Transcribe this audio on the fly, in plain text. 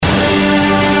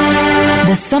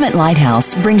The Summit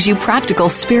Lighthouse brings you practical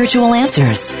spiritual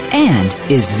answers and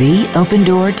is the open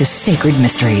door to sacred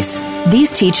mysteries.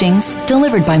 These teachings,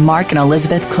 delivered by Mark and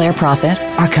Elizabeth Clare Prophet,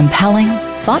 are compelling,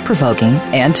 thought-provoking,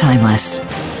 and timeless.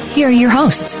 Here are your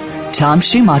hosts, Tom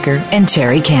Schumacher and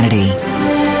Terry Kennedy.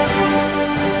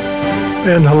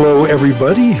 And hello,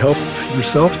 everybody. Help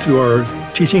yourself to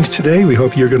our teachings today. We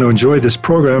hope you're going to enjoy this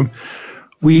program.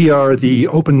 We are the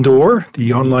Open Door,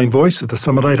 the online voice of the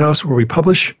Summit Lighthouse, where we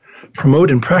publish,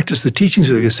 promote, and practice the teachings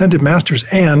of the Ascended Masters,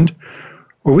 and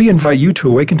where we invite you to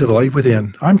awaken to the light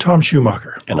within. I'm Tom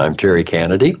Schumacher. And I'm Terry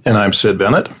Kennedy. And I'm Sid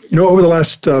Bennett. You know, over the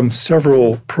last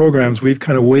several programs, we've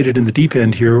kind of waded in the deep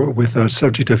end here with the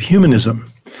subject of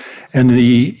humanism and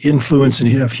the influence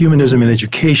of humanism in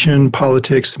education,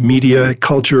 politics, media,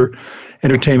 culture,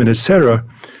 entertainment, etc.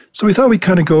 So we thought we'd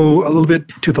kind of go a little bit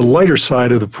to the lighter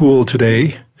side of the pool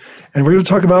today, and we're going to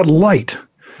talk about light.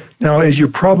 Now, as you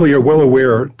probably are well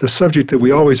aware, the subject that we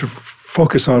always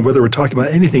focus on, whether we're talking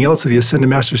about anything else of the Ascended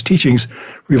Masters' teachings,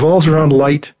 revolves around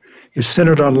light, is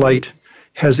centered on light,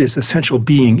 has its essential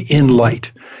being in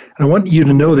light. And I want you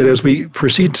to know that as we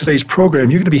proceed today's program,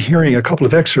 you're going to be hearing a couple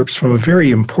of excerpts from a very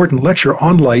important lecture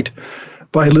on light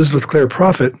by Elizabeth Clare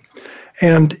Prophet.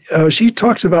 And she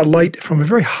talks about light from a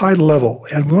very high level,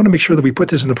 and we want to make sure that we put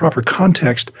this in the proper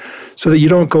context so that you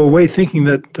don't go away thinking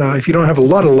that if you don't have a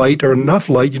lot of light or enough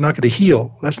light, you're not going to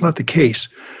heal. That's not the case.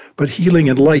 But healing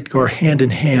and light go hand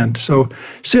in hand. So,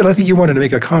 Sid, I think you wanted to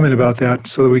make a comment about that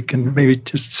so that we can maybe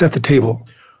just set the table.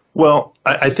 Well,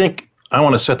 I think I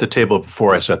want to set the table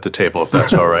before I set the table, if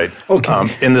that's all right.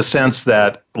 Okay. In the sense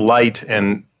that light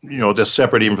and, just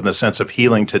separate even from the sense of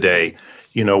healing today,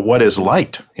 what is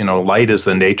light? Light is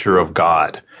the nature of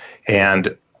God.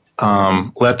 And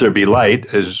let there be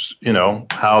light is,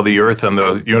 how the earth and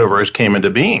the universe came into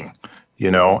being,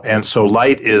 And so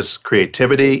light is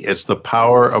creativity. It's the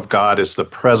power of God. It's the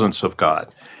presence of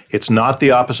God. It's not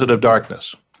the opposite of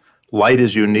darkness. Light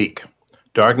is unique.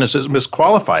 Darkness is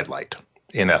misqualified light,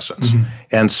 in essence. Mm-hmm.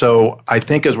 And so I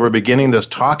think as we're beginning this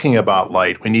talking about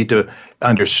light, we need to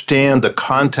understand the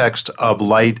context of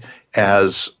light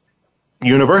as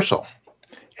universal,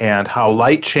 and how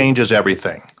light changes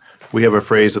everything. We have a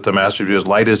phrase that the Master uses,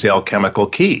 light is the alchemical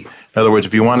key. In other words,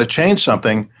 if you want to change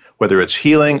something, whether it's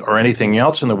healing or anything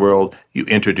else in the world, you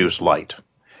introduce light.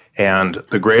 And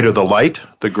the greater the light,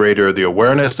 the greater the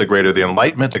awareness, the greater the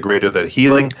enlightenment, the greater the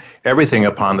healing, everything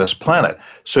upon this planet.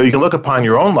 So you can look upon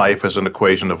your own life as an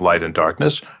equation of light and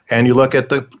darkness, and you look at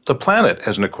the planet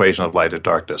as an equation of light and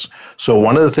darkness. So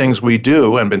one of the things we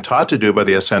do and been taught to do by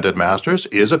the Ascended Masters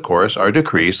is, of course, our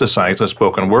decrees, the science of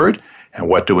spoken word. And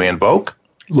what do we invoke?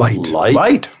 Light.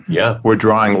 Light. Yeah. We're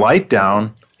drawing light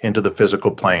down into the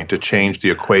physical plane to change the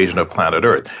equation of planet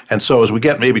Earth. And so as we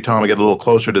get, maybe, Tom, we get a little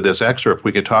closer to this excerpt,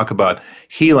 we could talk about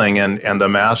healing and the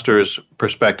Master's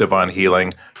perspective on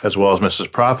healing, as well as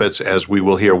Mrs. Prophet's, as we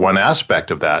will hear one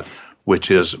aspect of that, which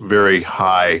is very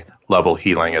high-level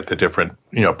healing at the different,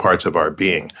 parts of our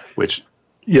being, which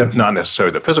yes, not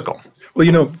necessarily the physical.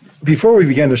 Well, before we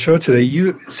began the show today,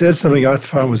 you said something I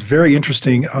found was very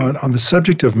interesting on the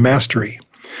subject of mastery.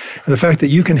 And the fact that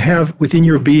you can have within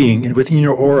your being and within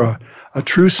your aura a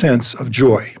true sense of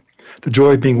joy, the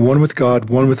joy of being one with God,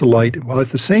 one with the light, while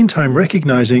at the same time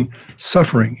recognizing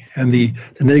suffering and the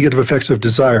negative effects of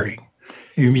desiring.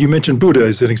 You mentioned Buddha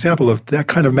as an example of that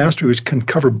kind of mastery, which can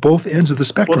cover both ends of the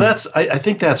spectrum. Well, I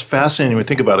think that's fascinating when we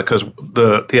think about it, because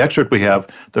the excerpt we have,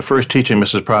 the first teaching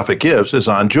Mrs. Prophet gives is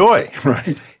on joy.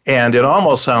 Right. And it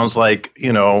almost sounds like,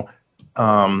 you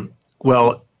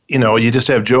just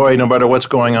have joy no matter what's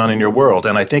going on in your world.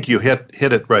 And I think you hit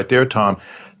it right there, Tom.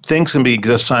 Things can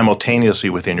exist simultaneously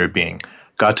within your being.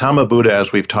 Gautama Buddha,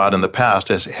 as we've taught in the past,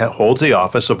 holds the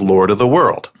office of Lord of the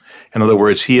world. In other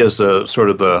words, he is the sort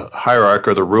of the hierarch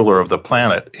or the ruler of the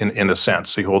planet in a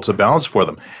sense. He holds a balance for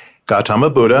them. Gautama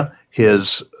Buddha,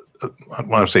 his, I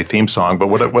want to say theme song, but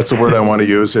what's the word I want to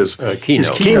use? His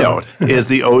keynote is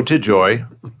the Ode to Joy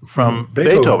from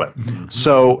Beethoven. Mm-hmm.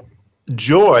 So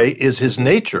joy is his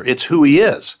nature. It's who he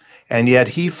is. And yet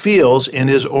he feels in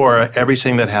his aura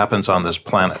everything that happens on this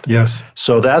planet. Yes.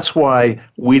 So that's why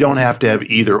we don't have to have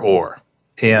either or.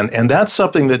 And that's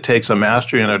something that takes a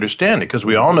mastery and understanding, because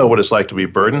we all know what it's like to be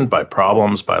burdened by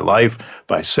problems, by life,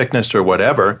 by sickness or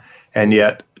whatever, and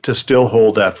yet to still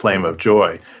hold that flame of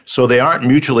joy. So they aren't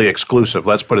mutually exclusive,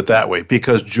 let's put it that way,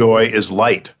 because joy is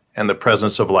light and the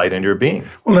presence of light in your being.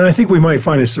 Well, and I think we might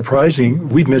find it surprising,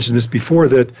 we've mentioned this before,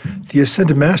 that the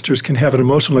Ascended Masters can have an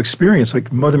emotional experience.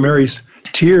 Like Mother Mary's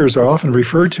tears are often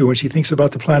referred to when she thinks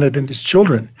about the planet and its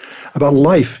children, about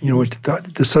life,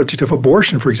 the subject of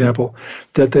abortion, for example,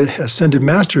 that the Ascended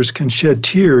Masters can shed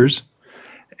tears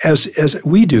as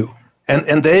we do.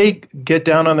 And they get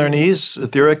down on their knees,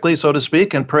 etherically, so to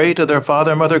speak, and pray to their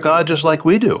Father and Mother God just like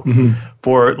we do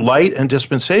for light and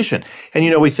dispensation.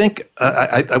 And, we think,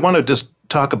 I want to just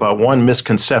talk about one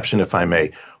misconception, if I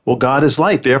may. Well, God is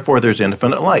light, therefore there's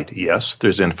infinite light. Yes,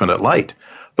 there's infinite light.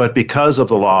 But because of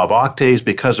the law of octaves,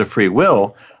 because of free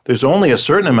will, there's only a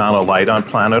certain amount of light on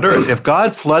planet Earth. If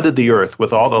God flooded the Earth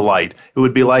with all the light, it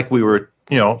would be like we were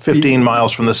 15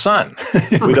 miles from the sun.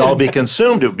 We'd all be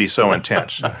consumed. It would be so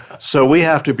intense. So we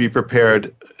have to be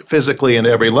prepared physically and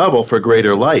every level for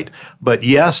greater light. But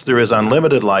yes, there is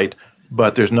unlimited light,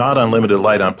 but there's not unlimited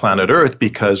light on planet Earth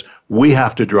because we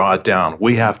have to draw it down.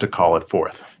 We have to call it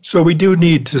forth. So we do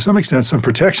need, to some extent, some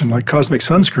protection, like cosmic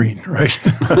sunscreen,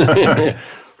 right?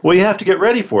 Well, you have to get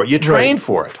ready for it. You train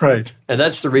for it. Right. And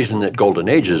that's the reason that golden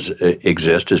ages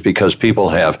exist, is because people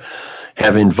have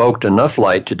invoked enough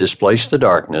light to displace the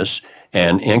darkness,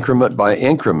 and increment by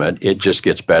increment, it just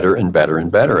gets better and better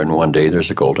and better. And one day there's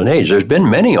a golden age. There's been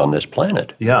many on this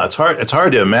planet. Yeah, it's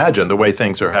hard to imagine the way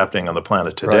things are happening on the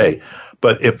planet today. Right.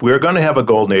 But if we're going to have a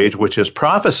golden age, which is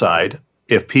prophesied,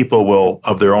 if people will,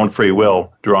 of their own free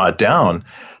will, draw it down,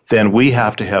 then we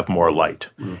have to have more light.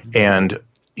 And,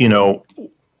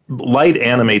 light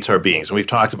animates our beings, and we've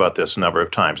talked about this a number of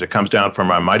times. It comes down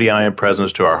from our mighty iron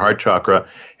presence to our heart chakra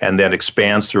and then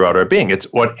expands throughout our being. It's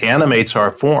what animates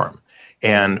our form.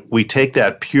 And we take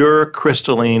that pure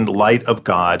crystalline light of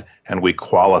God and we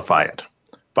qualify it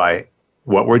by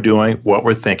what we're doing, what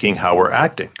we're thinking, how we're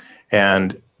acting.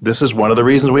 And this is one of the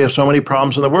reasons we have so many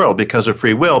problems in the world. Because of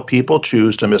free will, people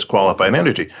choose to misqualify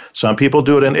energy. Some people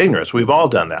do it in ignorance. We've all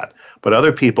done that. But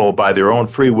other people, by their own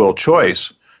free will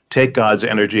choice, take God's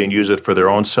energy and use it for their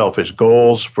own selfish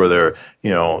goals, for their,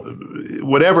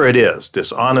 whatever it is,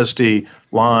 dishonesty,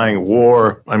 lying,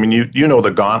 war. I mean, you know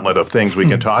the gauntlet of things we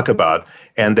can talk about,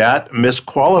 and that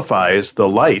misqualifies the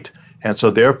light, and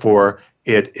so therefore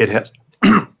it has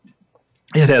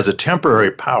it has a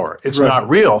temporary power. It's not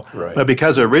real, but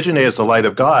because it originates as the light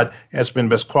of God, and it's been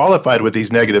misqualified with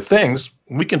these negative things,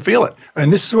 we can feel it.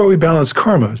 And this is why we balance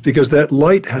karma, is because that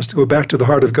light has to go back to the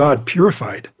heart of God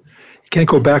purified. Can't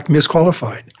go back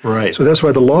misqualified. Right. So that's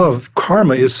why the law of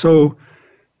karma is so,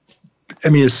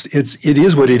 it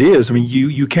is what it is. I mean,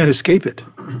 you can't escape it.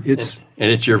 And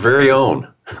it's your very own.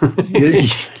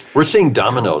 We're seeing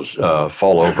dominoes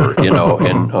fall over,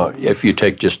 and if you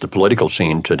take just the political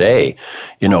scene today,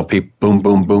 people, boom,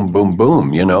 boom, boom, boom,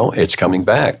 boom, it's coming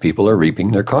back. People are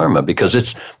reaping their karma because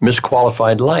it's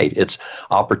misqualified light. It's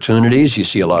opportunities. You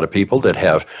see a lot of people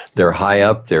that they're high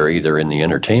up, they're either in the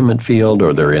entertainment field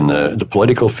or they're in the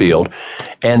political field,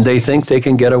 and they think they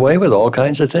can get away with all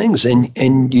kinds of things,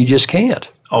 and you just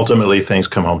can't. Ultimately, things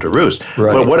come home to roost.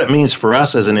 Right. But what it means for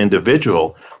us as an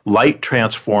individual, light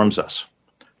transforms us.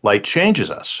 Light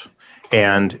changes us.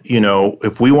 And,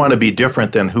 if we want to be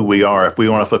different than who we are, if we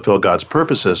want to fulfill God's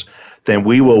purposes, then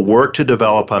we will work to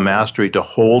develop a mastery to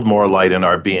hold more light in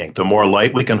our being. The more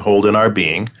light we can hold in our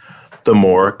being, the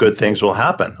more good things will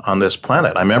happen on this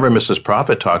planet. I remember Mrs.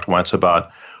 Prophet talked once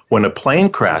about when a plane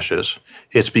crashes,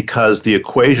 it's because the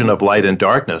equation of light and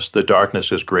darkness, the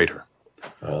darkness is greater.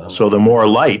 So the more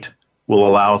light will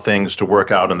allow things to work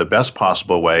out in the best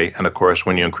possible way. And of course,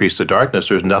 when you increase the darkness,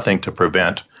 there's nothing to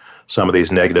prevent some of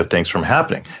these negative things from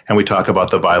happening. And we talk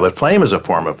about the violet flame as a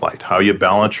form of light, how you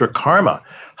balance your karma,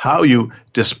 how you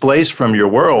displace from your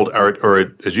world,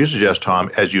 or as you suggest, Tom,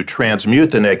 as you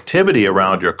transmute the negativity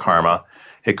around your karma,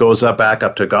 it goes back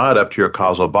up to God, up to your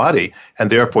causal body, and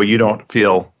therefore you don't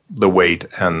feel the weight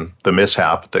and the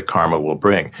mishap that karma will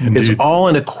bring. Indeed. It's all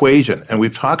an equation, and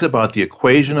we've talked about the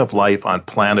equation of life on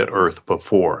planet Earth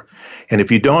before. And if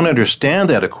you don't understand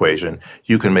that equation,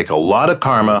 you can make a lot of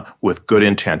karma with good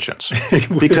intentions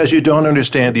because you don't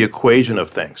understand the equation of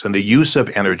things and the use of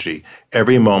energy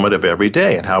every moment of every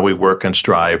day and how we work and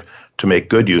strive to make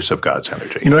good use of God's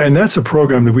energy. And that's a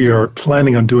program that we are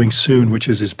planning on doing soon, which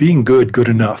is being good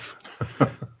enough?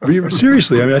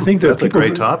 Seriously, I think that's a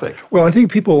great topic. Well, I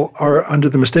think people are under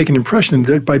the mistaken impression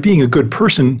that by being a good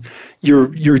person, you're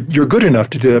good enough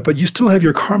to do that, but you still have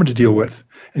your karma to deal with.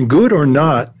 And good or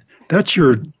not, that's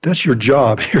your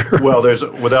job here. Well,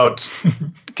 without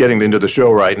getting into the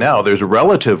show right now, there's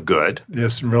relative good,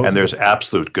 yes, and there's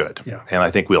absolute good. Yeah. And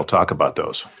I think we'll talk about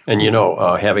those. And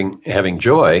having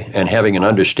joy and having an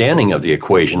understanding of the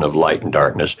equation of light and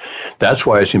darkness, that's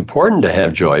why it's important to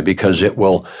have joy, because it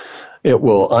will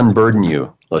unburden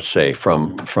you, let's say,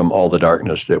 from all the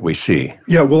darkness that we see.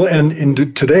 Yeah, well,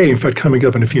 and today, in fact, coming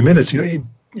up in a few minutes,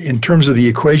 in terms of the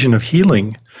equation of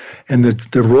healing and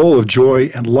the role of joy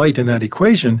and light in that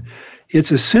equation, it's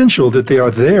essential that they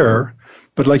are there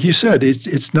But like you said,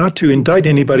 it's not to indict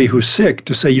anybody who's sick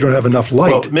to say you don't have enough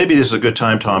light. Well, maybe this is a good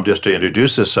time, Tom, just to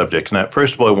introduce this subject. And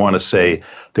first of all, I want to say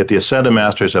that the Ascended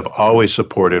Masters have always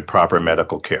supported proper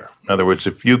medical care. In other words,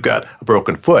 if you've got a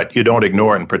broken foot, you don't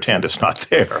ignore it and pretend it's not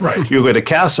there. Right. You get a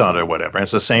cast on it or whatever, and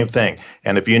it's the same thing.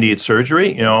 And if you need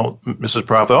surgery, Mrs.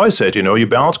 Prophet always said, you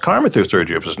balance karma through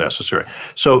surgery if it's necessary.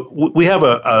 So we have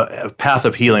a path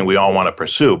of healing we all want to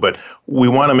pursue, but we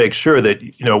want to make sure that,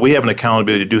 we have an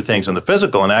accountability to do things in the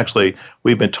physical. And actually,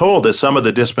 we've been told that some of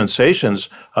the dispensations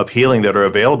of healing that are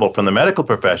available from the medical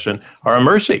profession are a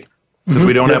mercy, because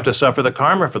we don't have to suffer the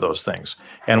karma for those things.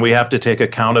 And we have to take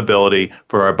accountability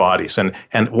for our bodies. And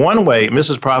one way,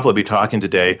 Mrs. Prophet will be talking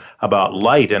today about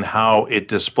light and how it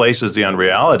displaces the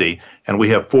unreality. And we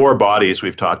have 4 bodies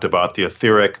we've talked about: the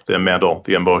etheric, the mental,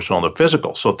 the emotional, and the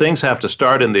physical. So things have to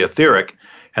start in the etheric,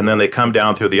 and then they come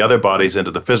down through the other bodies into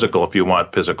the physical if you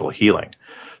want physical healing.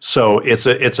 So it's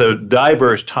a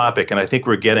diverse topic, and I think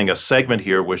we're getting a segment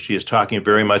here where she is talking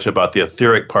very much about the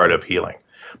etheric part of healing.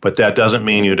 But that doesn't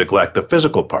mean you neglect the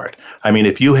physical part. I mean,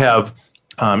 if you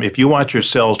want your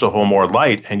cells to hold more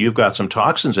light and you've got some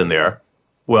toxins in there,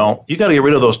 well, you got to get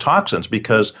rid of those toxins,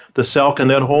 because the cell can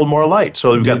then hold more light.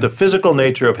 So we've got the physical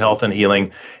nature of health and healing,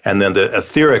 and then the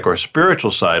etheric or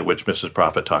spiritual side, which Mrs.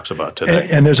 Prophet talks about today.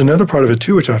 And there's another part of it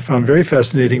too, which I found very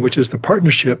fascinating, which is the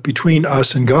partnership between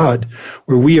us and God,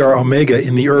 where we are Omega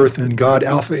in the earth and God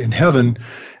Alpha in heaven.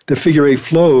 The figure 8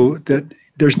 flow, that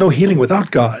there's no healing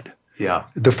without God. Yeah.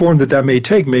 The form that may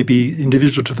take may be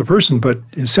individual to the person, but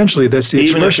essentially that's the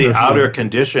expression. Even if the outer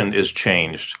condition is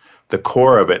changed, the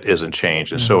core of it isn't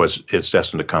changed, and so it's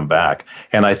destined to come back.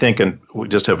 And I think, and we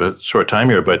just have a short time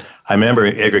here, but I remember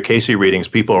Edgar Cayce readings,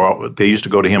 they used to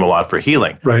go to him a lot for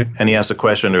healing. Right. And he asked the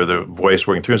question, or the voice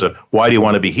working through, and said, "Why do you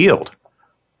want to be healed?"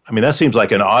 I mean, that seems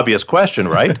like an obvious question,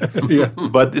 right? Yeah.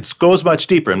 But it goes much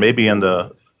deeper, and maybe in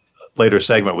the later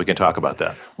segment we can talk about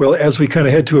that. Well, as we kind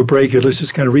of head to a break here, let's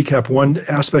just kind of recap one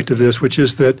aspect of this, which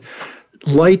is that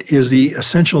light is the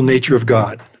essential nature of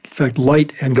God. In fact,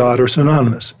 light and God are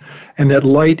synonymous. And that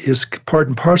light is part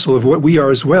and parcel of what we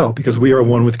are as well, because we are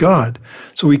one with God.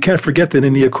 So we can't forget that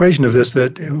in the equation of this,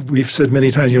 that we've said many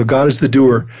times, God is the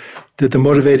doer, that the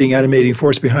motivating, animating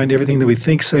force behind everything that we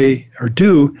think, say, or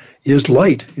do is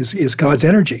light, is God's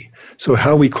energy. So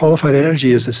how we qualify that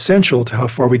energy is essential to how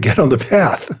far we get on the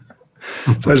path.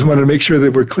 So I just wanted to make sure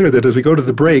that we're clear that as we go to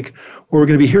the break, what we're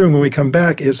going to be hearing when we come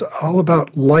back is all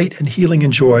about light and healing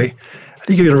and joy. I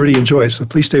think you're going to really enjoy it, so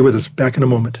please stay with us. Back in a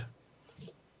moment.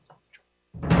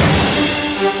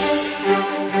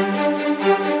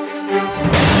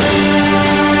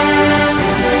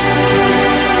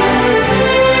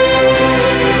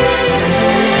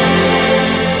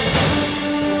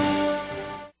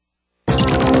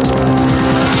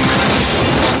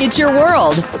 It's your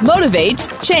world. Motivate,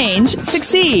 change,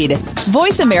 succeed.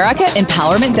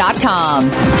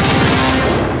 VoiceAmericaEmpowerment.com.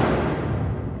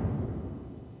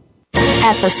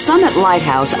 At the Summit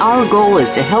Lighthouse, our goal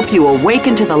is to help you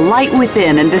awaken to the light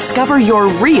within and discover your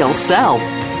real self.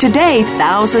 Today,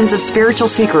 thousands of spiritual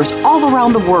seekers all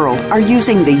around the world are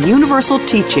using the universal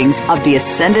teachings of the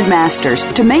Ascended Masters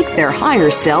to make their higher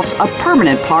selves a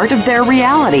permanent part of their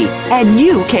reality. And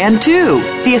you can too.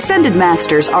 The Ascended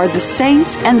Masters are the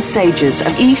saints and sages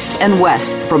of East and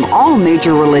West from all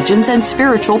major religions and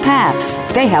spiritual paths.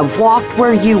 They have walked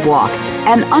where you walk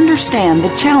and understand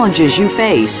the challenges you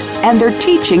face, and their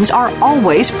teachings are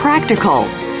always practical.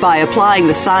 By applying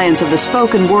the science of the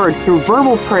spoken word through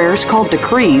verbal prayers called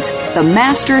decrees, the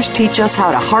Masters teach us how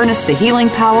to harness the healing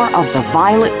power of the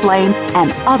violet flame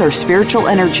and other spiritual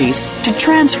energies to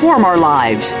transform our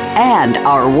lives and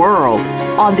our world.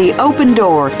 On The Open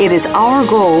Door, it is our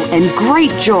goal and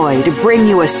great joy to bring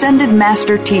you Ascended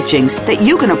Master teachings that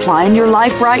you can apply in your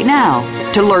life right now.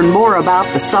 To learn more about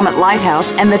the Summit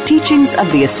Lighthouse and the teachings of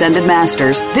the Ascended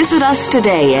Masters, visit us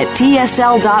today at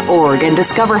tsl.org and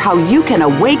discover how you can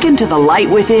awaken to the light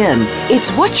within.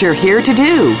 It's what you're here to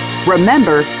do.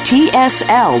 Remember,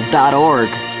 tsl.org.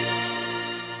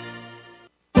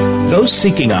 Those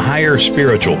seeking a higher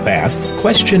spiritual path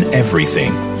question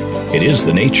everything. It is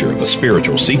the nature of a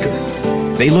spiritual seeker.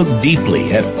 They look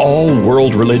deeply at all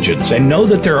world religions and know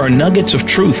that there are nuggets of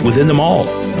truth within them all.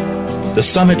 The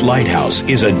Summit Lighthouse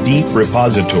is a deep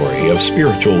repository of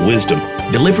spiritual wisdom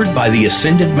delivered by the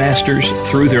Ascended Masters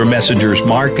through their messengers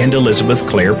Mark and Elizabeth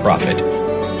Clare Prophet.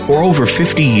 For over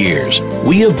 50 years,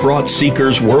 we have brought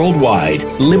seekers worldwide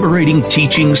liberating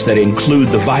teachings that include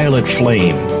the violet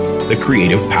flame, the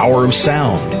creative power of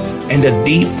sound, and a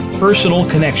deep personal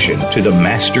connection to the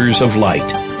Masters of Light.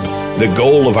 The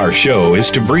goal of our show is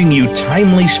to bring you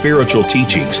timely spiritual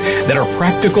teachings that are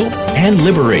practical and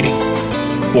liberating.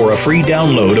 For a free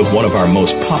download of one of our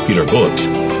most popular books,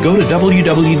 go to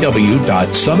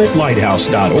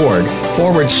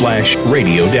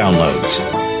www.summitlighthouse.org/radio downloads.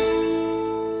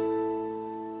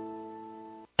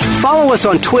 Follow us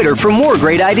on Twitter for more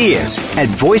great ideas at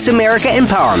Voice America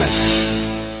Empowerment.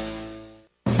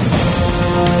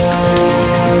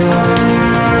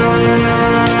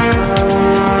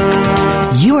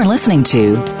 You are listening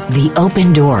to The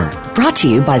Open Door, brought to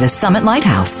you by the Summit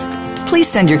Lighthouse. Please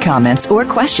send your comments or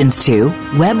questions to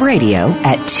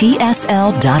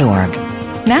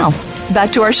webradio@tsl.org. Now,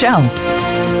 back to our show.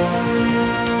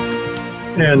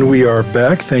 And we are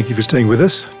back. Thank you for staying with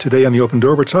us. Today on The Open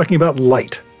Door, we're talking about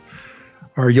light.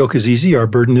 Our yoke is easy. Our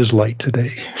burden is light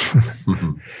today.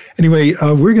 Mm-hmm. Anyway,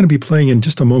 we're going to be playing in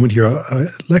just a moment here a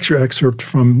lecture excerpt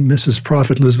from Mrs.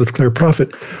 Prophet, Elizabeth Clare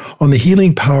Prophet, on the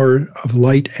healing power of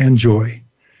light and joy.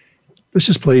 Let's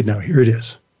just play it now. Here it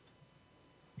is.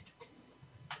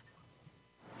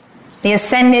 The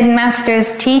Ascended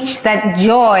Masters teach that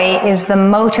joy is the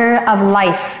motor of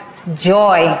life.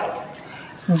 Joy.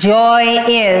 Joy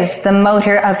is the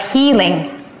motor of healing.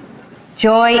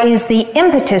 Joy is the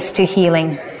impetus to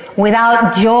healing.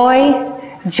 Without joy,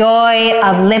 joy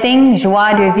of living,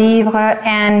 joie de vivre,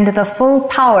 and the full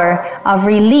power of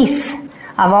release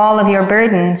of all of your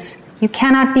burdens, you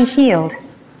cannot be healed.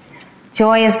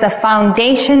 Joy is the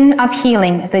foundation of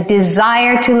healing, the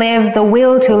desire to live, the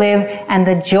will to live, and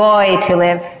the joy to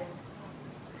live.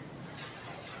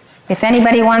 If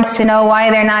anybody wants to know why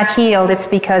they're not healed, it's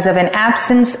because of an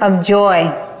absence of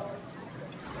joy.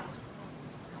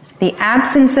 The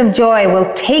absence of joy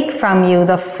will take from you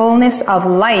the fullness of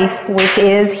life, which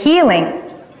is healing.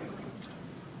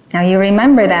 Now you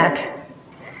remember that.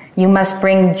 You must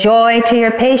bring joy to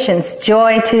your patients,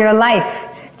 joy to your life,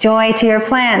 joy to your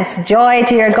plants, joy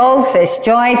to your goldfish,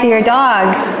 joy to your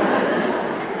dog.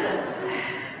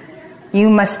 You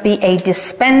must be a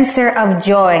dispenser of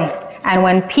joy. And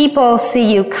when people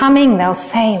see you coming, they'll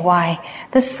say, why,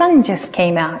 the sun just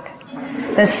came out.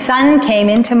 The sun came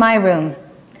into my room.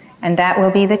 And that will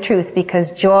be the truth,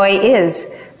 because joy is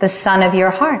the sun of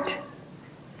your heart.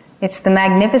 It's the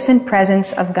magnificent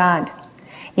presence of God.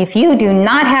 If you do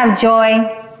not have joy,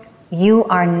 you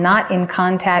are not in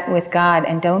contact with God,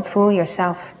 and don't fool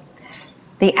yourself.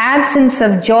 The absence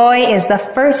of joy is the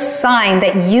first sign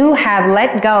that you have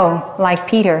let go, like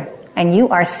Peter, and you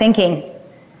are sinking.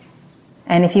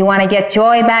 And if you want to get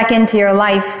joy back into your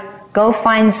life, go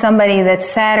find somebody that's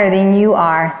sadder than you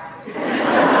are.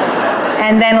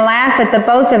 And then laugh at the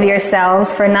both of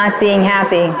yourselves for not being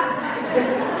happy.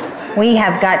 We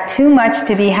have got too much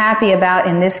to be happy about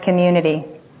in this community.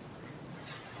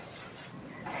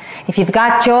 If you've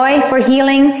got joy for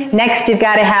healing, next you've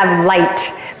got to have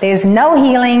light. There's no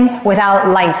healing without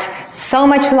light. So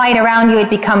much light around you, it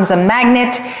becomes a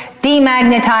magnet,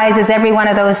 demagnetizes every one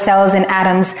of those cells and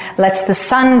atoms, lets the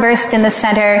sun burst in the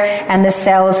center, and the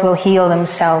cells will heal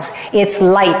themselves. It's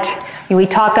light. We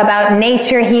talk about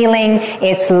nature healing.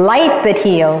 It's light that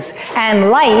heals. And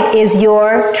light is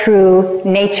your true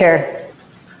nature.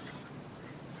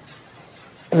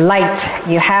 Light.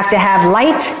 You have to have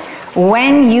light.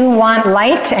 When you want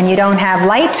light and you don't have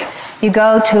light, you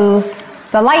go to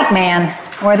the light man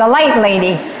or the light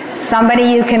lady, somebody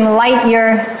you can light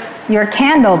your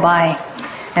candle by.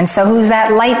 And so who's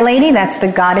that light lady? That's the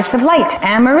goddess of light.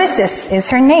 Amaryssis is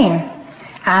her name.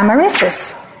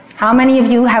 Amaryssis. How many of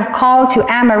you have called to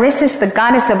Amaryssis, the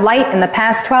goddess of light, in the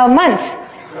past 12 months?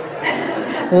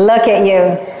 Look at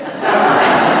you.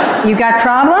 You got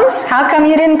problems? How come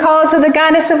you didn't call to the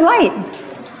goddess of light?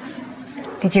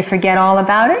 Did you forget all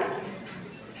about her?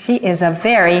 She is a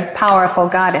very powerful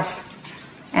goddess.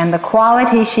 And the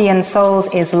quality she ensouls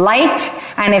is light.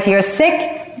 And if you're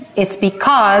sick, it's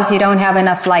because you don't have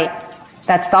enough light.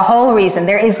 That's the whole reason.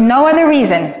 There is no other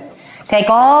reason. Take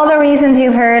all the reasons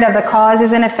you've heard of the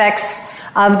causes and effects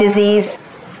of disease.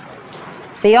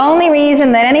 The only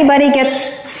reason that anybody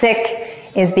gets sick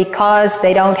is because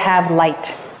they don't have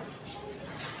light.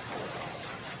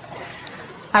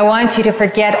 I want you to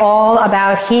forget all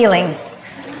about healing.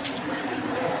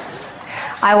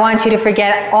 I want you to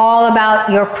forget all about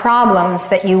your problems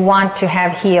that you want to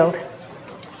have healed.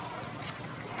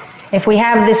 If we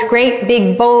have this great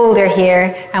big boulder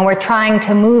here and we're trying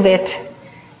to move it,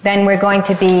 then we're going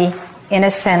to be in a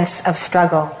sense of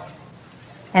struggle.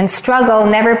 And struggle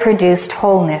never produced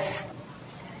wholeness.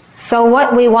 So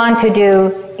what we want to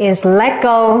do is let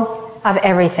go of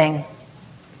everything.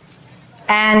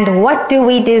 And what do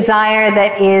we desire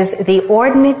that is the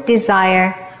ordinate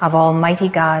desire of Almighty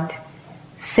God?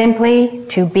 Simply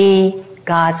to be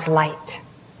God's light.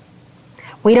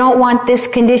 We don't want this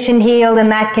condition healed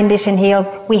and that condition healed.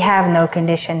 We have no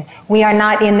condition. We are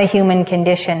not in the human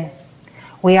condition.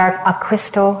 We are a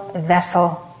crystal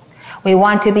vessel. We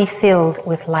want to be filled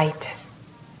with light.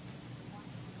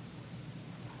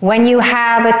 When you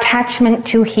have attachment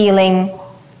to healing,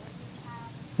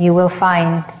 you will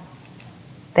find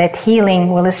that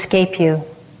healing will escape you.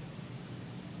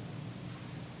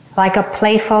 Like a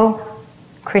playful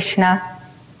Krishna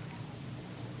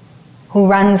who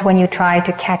runs when you try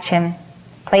to catch him,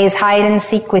 plays hide and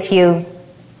seek with you.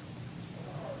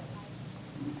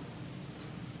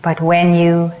 But when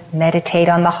you meditate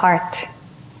on the heart,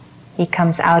 he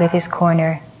comes out of his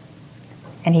corner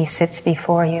and he sits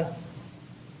before you.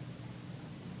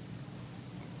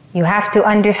 You have to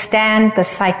understand the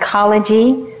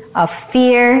psychology of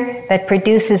fear that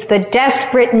produces the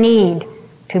desperate need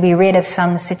to be rid of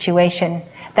some situation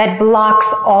that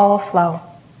blocks all flow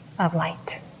of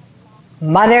light.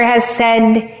 Mother has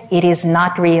said it is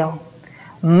not real.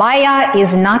 Maya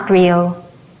is not real,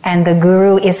 and the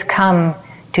Guru is come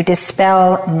to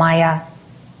dispel Maya.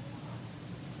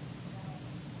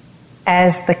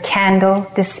 As the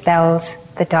candle dispels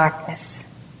the darkness.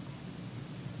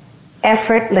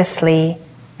 Effortlessly,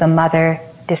 the mother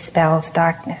dispels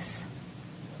darkness.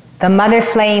 The mother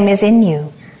flame is in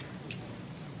you.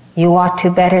 You ought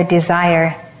to better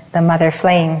desire the mother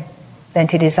flame than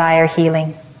to desire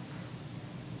healing.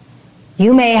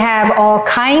 You may have all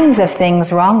kinds of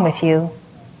things wrong with you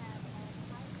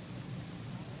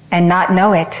and not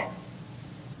know it.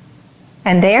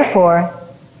 And therefore,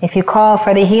 if you call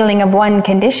for the healing of one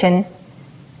condition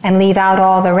and leave out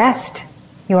all the rest,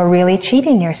 you are really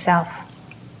cheating yourself.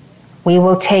 We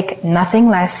will take nothing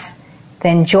less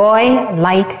than joy,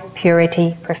 light,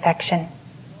 purity, perfection.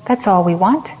 That's all we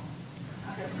want.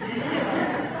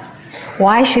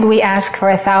 Why should we ask for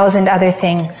 1,000 other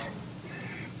things?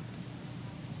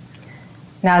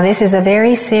 Now, this is a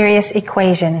very serious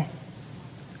equation.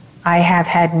 I have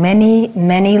had many,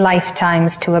 many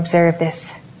lifetimes to observe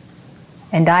this.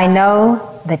 And I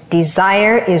know that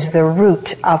desire is the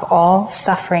root of all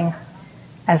suffering,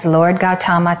 as Lord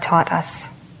Gautama taught us.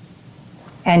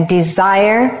 And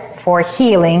desire for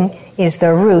healing is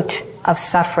the root of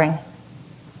suffering.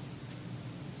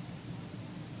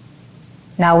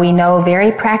 Now we know,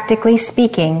 very practically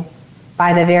speaking,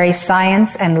 by the very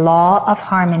science and law of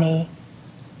harmony,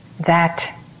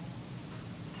 that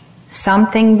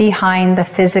something behind the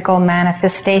physical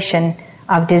manifestation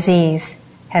of disease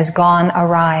has gone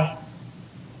awry.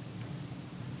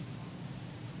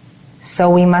 So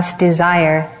we must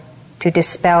desire to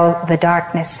dispel the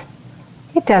darkness.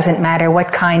 It doesn't matter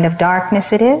what kind of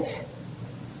darkness it is.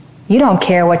 You don't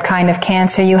care what kind of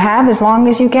cancer you have as long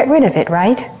as you get rid of it,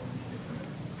 right?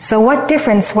 So what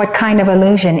difference what kind of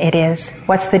illusion it is?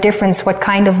 What's the difference what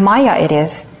kind of Maya it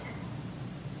is?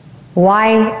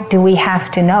 Why do we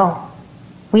have to know?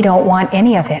 We don't want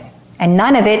any of it. And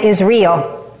none of it is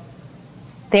real.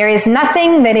 There is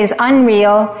nothing that is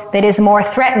unreal that is more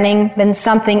threatening than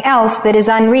something else that is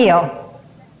unreal.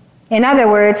 In other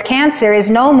words, cancer is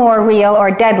no more real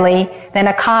or deadly than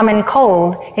a common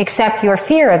cold, except your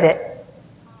fear of it.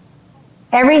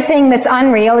 Everything that's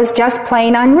unreal is just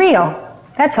plain unreal.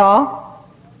 That's all.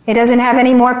 It doesn't have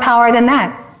any more power than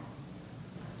that.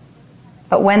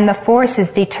 But when the force is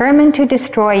determined to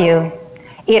destroy you,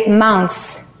 it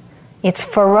mounts its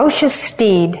ferocious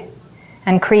steed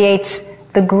and creates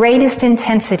the greatest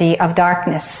intensity of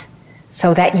darkness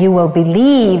so that you will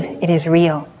believe it is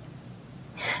real.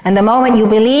 And the moment you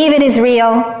believe it is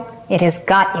real, it has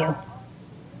got you.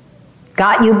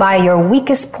 Got you by your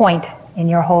weakest point in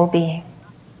your whole being.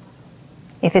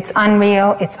 If it's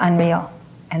unreal, it's unreal.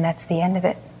 And that's the end of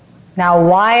it. Now,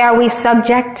 why are we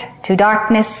subject to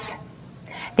darkness?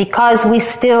 Because we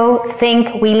still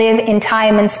think we live in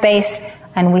time and space,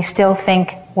 and we still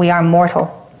think we are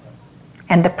mortal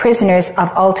and the prisoners of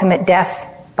ultimate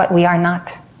death, but we are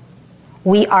not.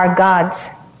 We are gods.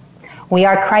 We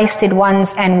are Christed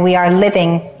ones, and we are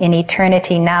living in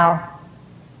eternity now.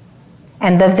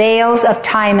 And the veils of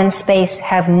time and space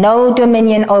have no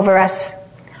dominion over us.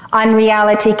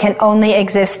 Unreality can only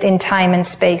exist in time and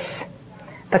space.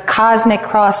 The cosmic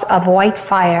cross of white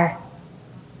fire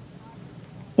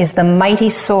is the mighty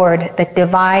sword that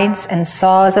divides and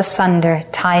saws asunder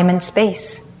time and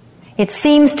space. It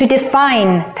seems to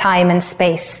define time and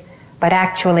space, but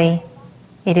actually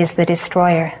it is the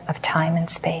destroyer of time and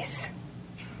space.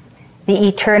 The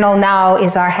eternal now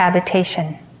is our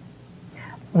habitation.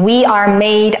 We are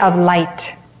made of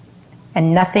light,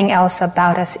 and nothing else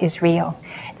about us is real.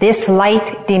 This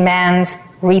light demands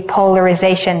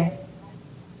repolarization.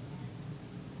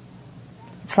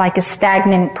 It's like a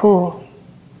stagnant pool.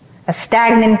 A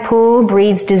stagnant pool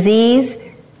breeds disease,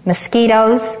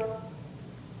 mosquitoes,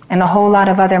 and a whole lot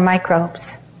of other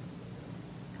microbes.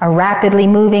 A rapidly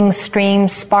moving stream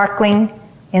sparkling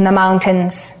in the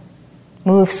mountains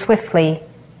moves swiftly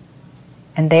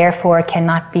and therefore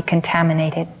cannot be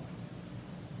contaminated.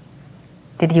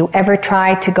 Did you ever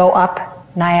try to go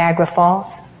up Niagara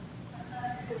Falls?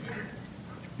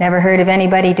 Never heard of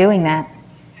anybody doing that.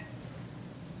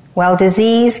 Well,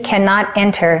 disease cannot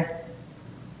enter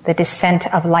the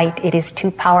descent of light. It is too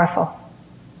powerful.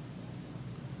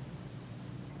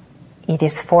 It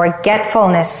is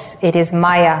forgetfulness. It is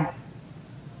maya.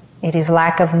 It is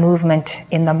lack of movement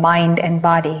in the mind and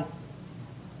body.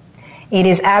 It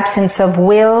is absence of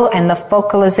will and the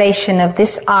focalization of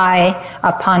this eye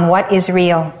upon what is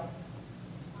real.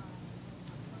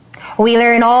 We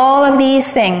learn all of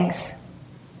these things.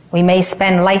 We may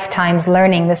spend lifetimes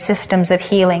learning the systems of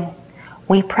healing.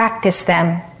 We practice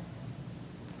them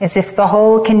as if the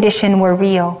whole condition were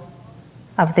real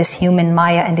of this human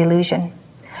maya and illusion,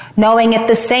 knowing at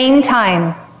the same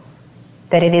time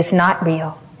that it is not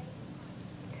real.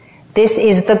 This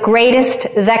is the greatest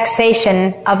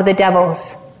vexation of the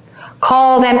devils.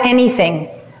 Call them anything,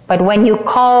 but when you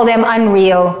call them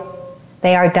unreal,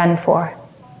 they are done for.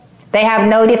 They have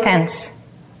no defense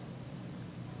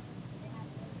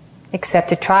except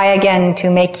to try again to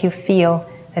make you feel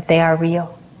that they are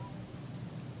real.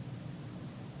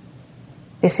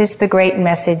 This is the great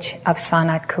message of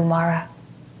Sanat Kumara.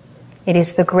 It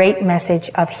is the great message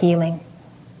of healing.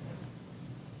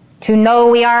 To know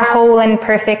we are whole and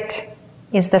perfect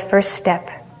is the first step,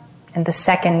 and the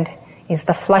second is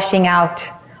the flushing out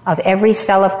of every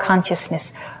cell of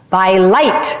consciousness by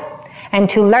light, and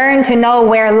to learn to know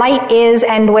where light is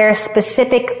and where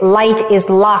specific light is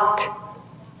locked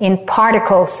in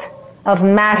particles of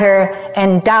matter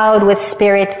endowed with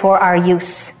spirit for our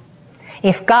use.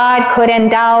 If God could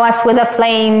endow us with a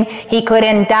flame, he could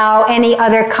endow any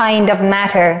other kind of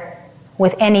matter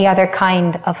with any other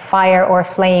kind of fire or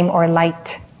flame or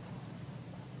light.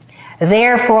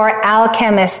 Therefore,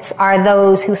 alchemists are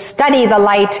those who study the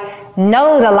light,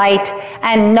 know the light,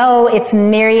 and know its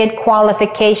myriad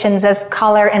qualifications as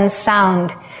color and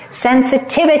sound,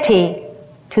 sensitivity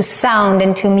to sound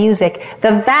and to music,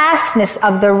 the vastness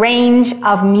of the range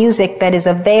of music that is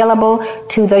available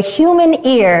to the human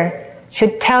ear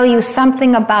should tell you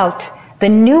something about the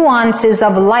nuances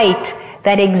of light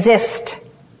that exist,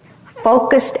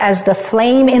 focused as the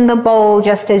flame in the bowl,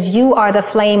 just as you are the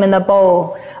flame in the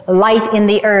bowl, light in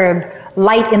the herb,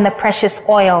 light in the precious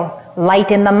oil,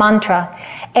 light in the mantra.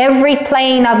 Every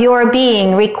plane of your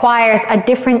being requires a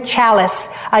different chalice,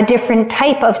 a different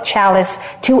type of chalice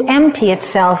to empty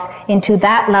itself into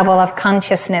that level of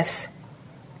consciousness.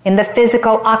 In the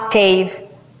physical octave,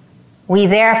 we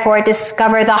therefore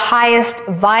discover the highest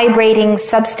vibrating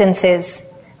substances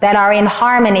that are in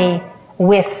harmony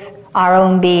with our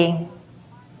own being.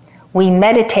 We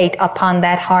meditate upon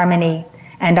that harmony,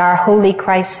 and our Holy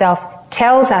Christ Self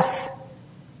tells us,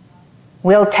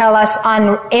 will tell us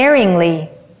unerringly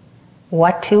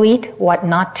what to eat, what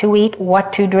not to eat,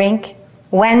 what to drink,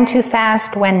 when to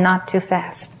fast, when not to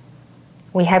fast.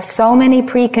 We have so many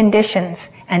preconditions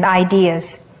and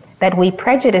ideas that we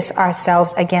prejudice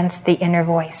ourselves against the inner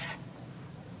voice.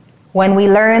 When we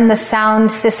learn the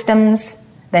sound systems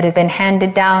that have been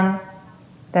handed down,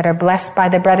 that are blessed by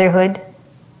the Brotherhood,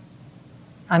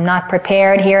 I'm not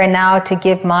prepared here and now to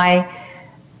give my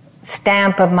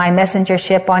stamp of my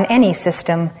messengership on any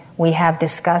system we have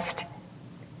discussed,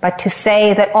 but to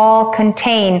say that all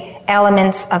contain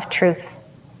elements of truth.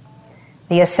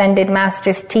 The Ascended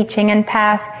Master's teaching and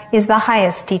path is the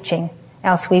highest teaching,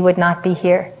 else we would not be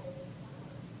here.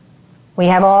 We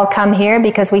have all come here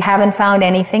because we haven't found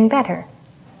anything better.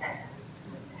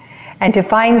 And to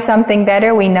find something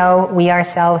better, we know we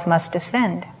ourselves must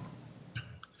ascend.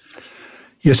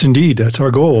 Yes, indeed. That's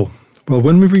our goal. Well,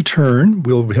 when we return,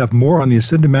 we'll have more on the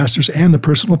Ascended Masters and the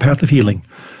personal path of healing.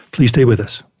 Please stay with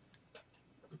us.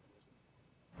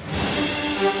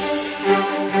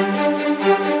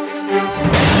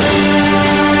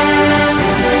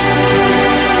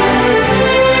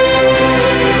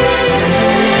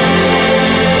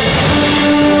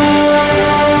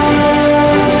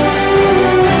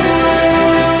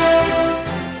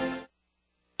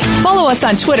 Follow us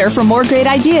on Twitter for more great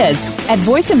ideas at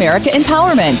Voice America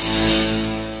Empowerment.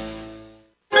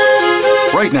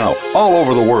 Right now, all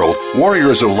over the world,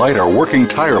 warriors of light are working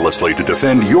tirelessly to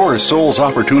defend your soul's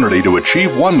opportunity to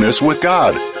achieve oneness with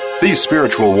God. These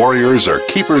spiritual warriors are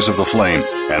keepers of the flame,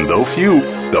 and though few,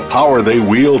 the power they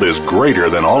wield is greater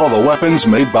than all of the weapons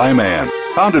made by man.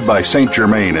 Founded by St.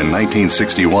 Germain in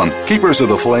 1961, Keepers of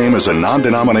the Flame is a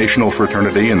non-denominational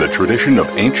fraternity in the tradition of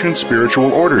ancient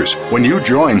spiritual orders. When you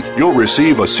join, you'll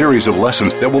receive a series of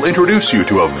lessons that will introduce you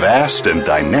to a vast and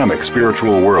dynamic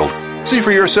spiritual world. See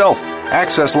for yourself.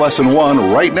 Access Lesson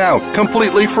 1 right now,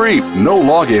 completely free, no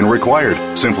login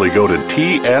required. Simply go to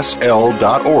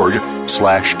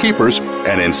tsl.org/keepers,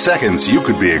 and in seconds you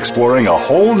could be exploring a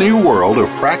whole new world of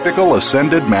practical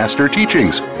Ascended Master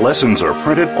teachings. Lessons are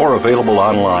printed or available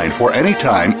online for any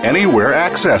time, anywhere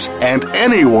access, and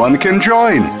anyone can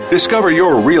join. Discover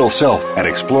your real self and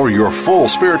explore your full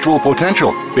spiritual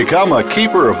potential. Become a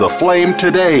Keeper of the Flame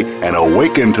today and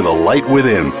awaken to the light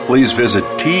within. Please visit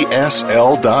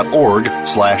tsl.org/keepers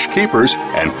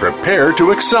and prepare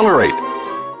to accelerate.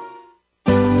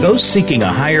 Those seeking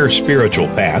a higher spiritual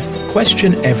path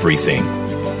question everything.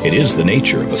 It is the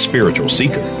nature of a spiritual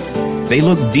seeker. They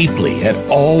look deeply at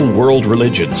all world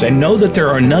religions and know that there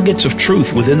are nuggets of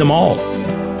truth within them all.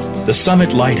 The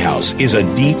Summit Lighthouse is a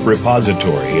deep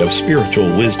repository of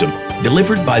spiritual wisdom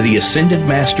delivered by the Ascended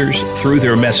Masters through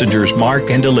their messengers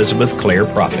Mark and Elizabeth Clare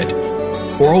Prophet.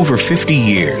 For over 50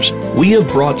 years, we have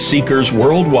brought seekers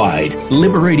worldwide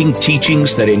liberating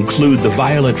teachings that include the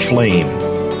violet flame,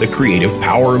 the creative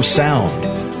power of sound,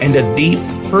 and a deep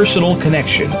personal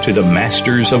connection to the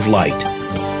Masters of Light.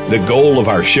 The goal of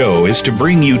our show is to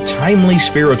bring you timely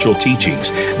spiritual teachings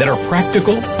that are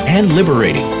practical and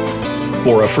liberating.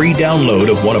 For a free download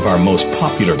of one of our most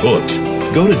popular books,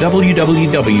 go to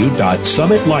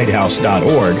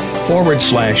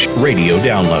www.summitlighthouse.org/radio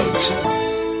downloads.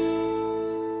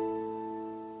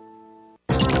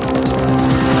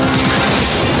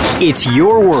 It's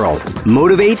your world.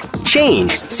 Motivate,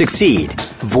 change, succeed.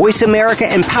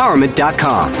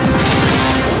 VoiceAmericaEmpowerment.com.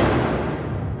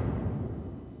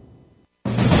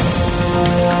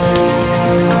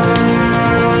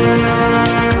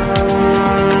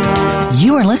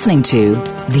 You are listening to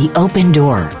The Open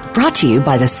Door, brought to you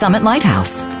by the Summit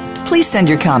Lighthouse. Please send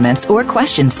your comments or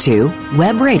questions to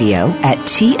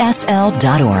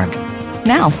webradio@tsl.org.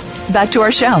 Now, back to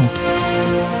our show.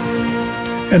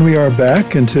 And we are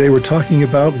back, and today we're talking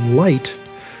about light.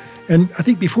 And I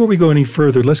think before we go any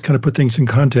further, let's kind of put things in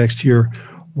context here.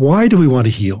 Why do we want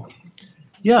to heal?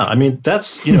 Yeah, I mean,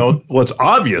 that's, well, it's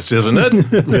obvious, isn't it?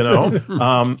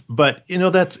 But,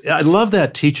 I love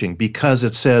that teaching because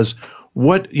it says,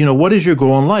 what is your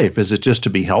goal in life? Is it just to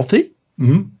be healthy?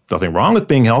 Mm-hmm. Nothing wrong with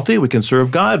being healthy. We can serve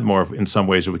God more in some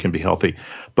ways that we can be healthy.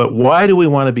 But why do we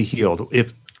want to be healed?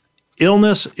 If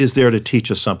illness is there to teach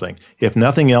us something. If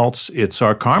nothing else, it's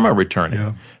our karma returning.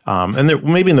 Yeah. And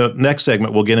maybe in the next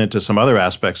segment, we'll get into some other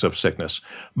aspects of sickness.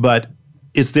 But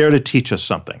it's there to teach us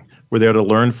something. We're there to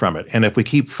learn from it. And if we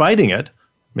keep fighting it,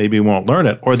 maybe we won't learn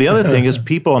it. Or the other thing is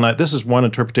people, and this is one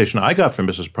interpretation I got from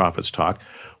Mrs. Prophet's talk,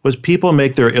 was people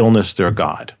make their illness their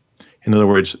God. In other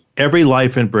words, every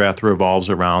life and breath revolves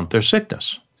around their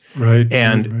sickness. Right.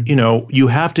 And, you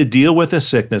have to deal with a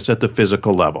sickness at the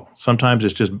physical level. Sometimes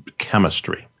it's just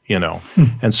chemistry,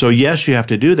 And so, yes, you have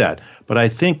to do that. But I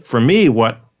think for me,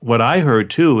 what I heard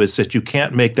too is that you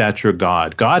can't make that your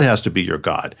God. God has to be your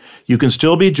God. You can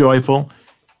still be joyful,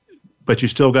 but you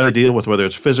still got to deal with whether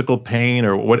it's physical pain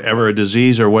or whatever, a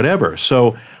disease or whatever.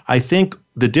 So I think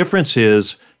the difference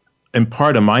is in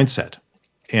part a mindset.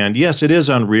 And yes, it is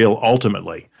unreal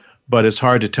ultimately, but it's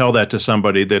hard to tell that to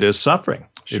somebody that is suffering.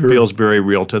 Sure. It feels very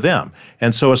real to them.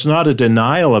 And so it's not a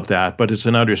denial of that, but it's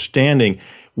an understanding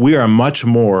we are much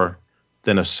more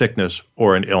than a sickness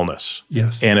or an illness.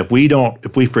 Yes. And if we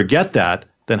forget that,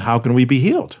 then how can we be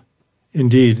healed?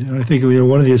 Indeed. And I think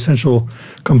one of the essential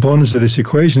components of this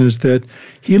equation is that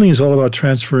healing is all about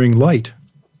transferring light.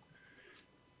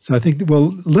 So I think,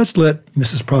 let's let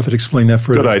Mrs. Prophet explain that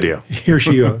further. Good idea. Here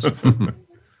she goes.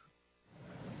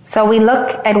 So we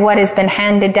look at what has been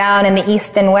handed down in the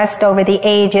East and West over the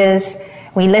ages.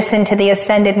 We listen to the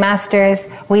Ascended Masters.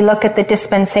 We look at the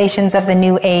dispensations of the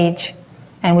New Age.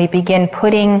 And we begin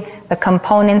putting the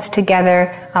components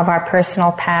together of our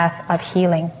personal path of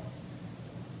healing.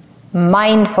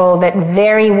 Mindful that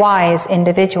very wise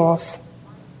individuals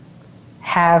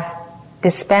have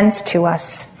dispensed to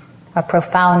us a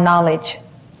profound knowledge.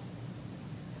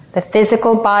 The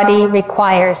physical body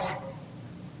requires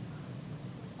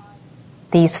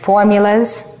these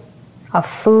formulas of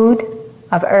food,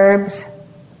 of herbs,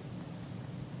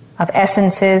 of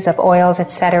essences, of oils,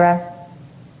 etc.,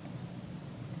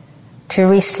 to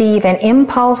receive an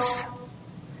impulse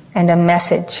and a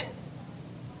message.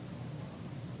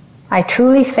 I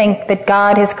truly think that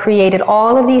God has created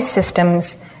all of these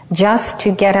systems just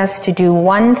to get us to do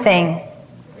one thing,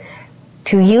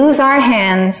 to use our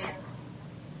hands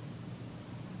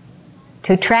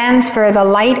to transfer the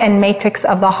light and matrix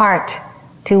of the heart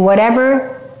to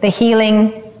whatever the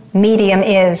healing medium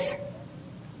is,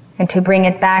 and to bring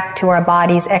it back to our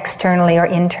bodies externally or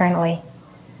internally.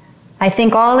 I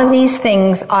think all of these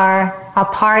things are a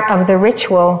part of the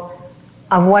ritual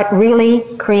of what really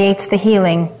creates the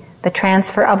healing, the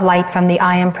transfer of light from the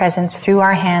I Am Presence through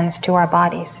our hands to our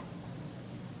bodies.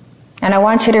 And I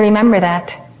want you to remember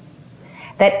that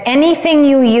anything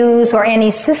you use or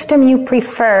any system you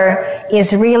prefer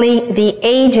is really the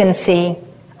agency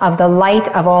of the light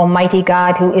of Almighty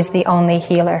God, who is the only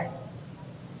healer.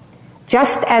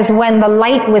 Just as when the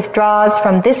light withdraws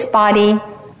from this body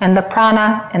and the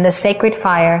prana and the sacred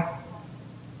fire,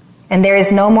 and there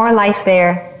is no more life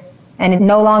there, and it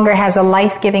no longer has a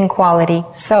life-giving quality,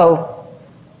 so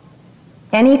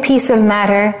any piece of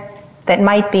matter that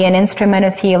might be an instrument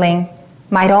of healing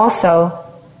might also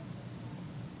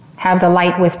have the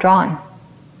light withdrawn.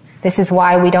 This is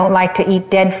why we don't like to eat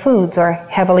dead foods or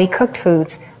heavily cooked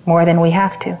foods more than we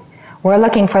have to. We're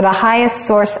looking for the highest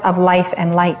source of life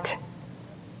and light.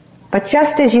 But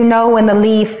just as you know when the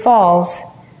leaf falls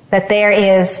that there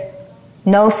is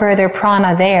no further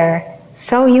prana there,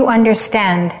 so you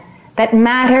understand that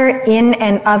matter in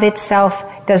and of itself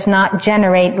does not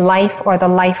generate life or the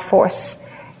life force.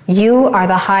 You are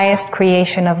the highest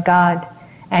creation of God,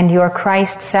 and your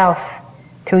Christ self,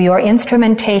 through your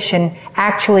instrumentation,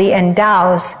 actually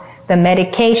endows the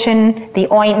medication, the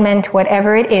ointment,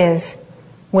 whatever it is,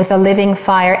 with a living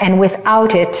fire, and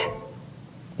without it,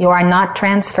 you are not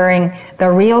transferring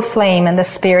the real flame and the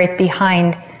spirit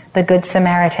behind the Good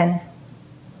Samaritan.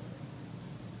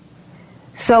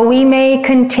 So we may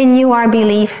continue our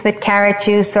belief that carrot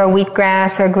juice or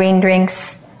wheatgrass or green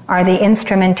drinks are the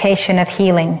instrumentation of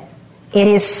healing. It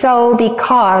is so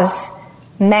because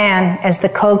man, as the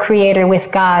co-creator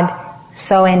with God,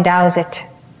 so endows it.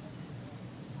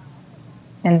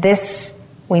 And this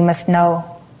we must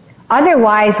know.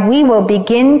 Otherwise, we will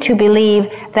begin to believe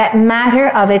that matter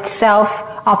of itself,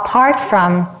 apart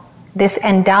from this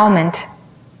endowment,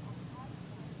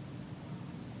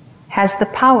 has the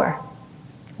power,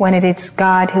 when it is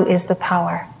God who is the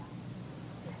power.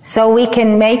 So we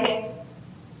can make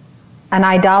an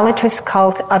idolatrous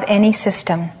cult of any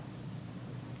system.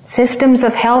 Systems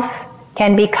of health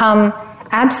can become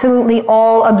absolutely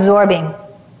all-absorbing.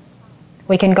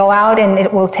 We can go out and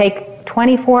it will take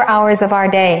 24 hours of our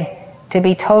day to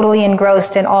be totally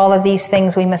engrossed in all of these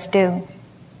things we must do.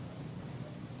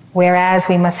 Whereas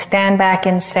we must stand back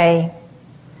and say,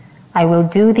 I will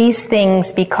do these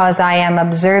things because I am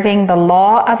observing the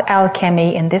law of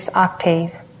alchemy in this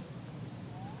octave.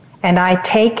 And I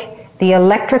take the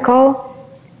electrical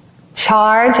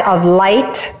charge of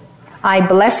light, I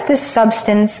bless this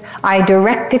substance, I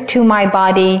direct it to my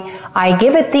body, I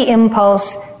give it the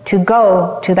impulse to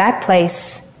go to that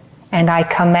place, and I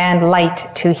command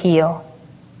light to heal.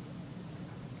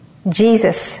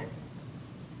 Jesus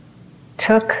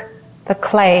took the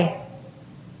clay,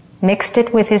 mixed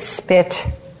it with his spit,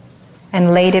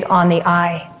 and laid it on the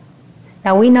eye.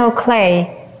 Now we know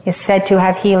clay is said to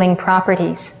have healing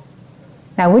properties.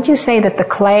 Now would you say that the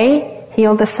clay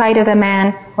healed the sight of the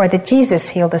man, or that Jesus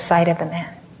healed the sight of the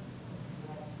man?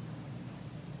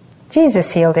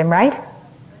 Jesus healed him, right?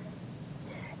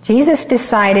 Jesus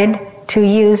decided to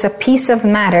use a piece of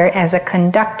matter as a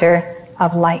conductor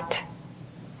of light.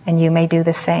 And you may do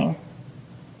the same.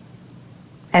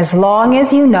 As long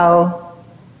as you know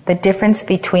the difference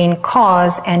between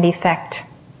cause and effect.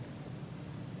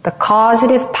 The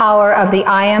causative power of the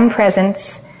I Am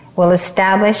Presence will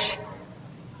establish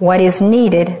what is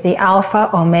needed, the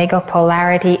alpha-omega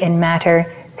polarity in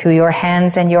matter, through your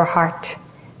hands and your heart.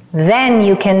 Then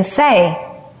you can say,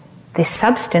 the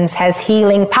substance has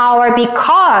healing power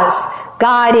because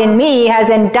God in me has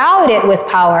endowed it with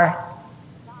power.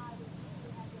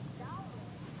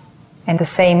 And the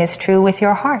same is true with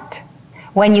your heart.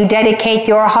 When you dedicate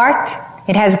your heart,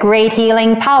 it has great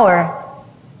healing power.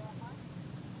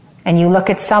 And you look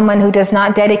at someone who does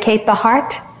not dedicate the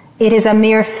heart, it is a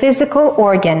mere physical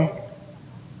organ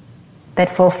that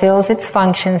fulfills its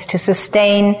functions to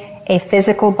sustain a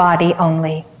physical body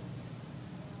only.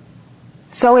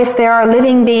 So if there are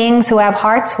living beings who have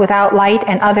hearts without light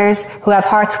and others who have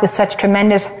hearts with such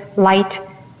tremendous light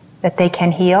that they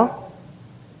can heal,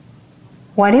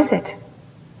 what is it?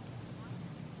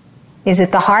 Is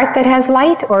it the heart that has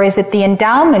light, or is it the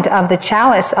endowment of the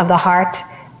chalice of the heart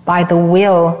by the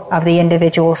will of the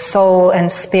individual soul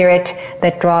and spirit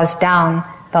that draws down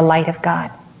the light of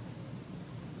God?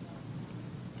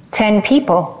 10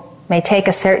 people may take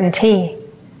a certain tea,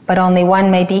 but only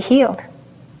one may be healed.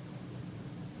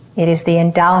 It is the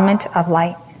endowment of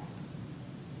light.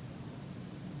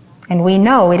 And we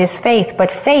know it is faith, but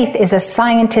faith is a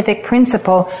scientific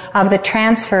principle of the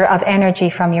transfer of energy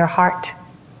from your heart.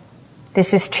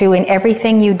 This is true in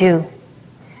everything you do.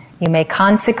 You may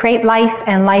consecrate life,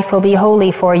 and life will be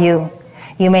holy for you.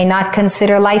 You may not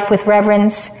consider life with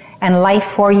reverence, and life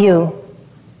for you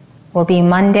will be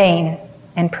mundane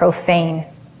and profane.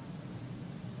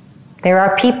 There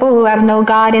are people who have no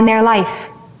God in their life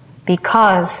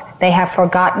because they have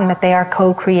forgotten that they are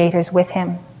co-creators with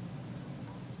Him.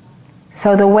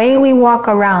 So the way we walk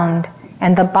around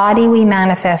and the body we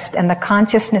manifest and the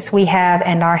consciousness we have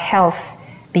and our health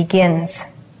begins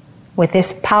with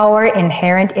this power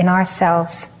inherent in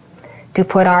ourselves to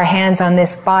put our hands on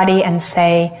this body and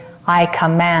say, I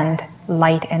command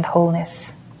light and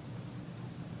wholeness.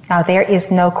 Now there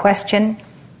is no question,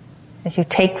 as you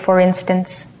take, for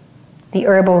instance, the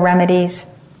herbal remedies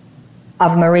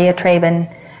of Maria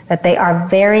Traben, that they are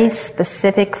very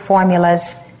specific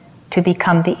formulas to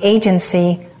become the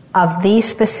agency of the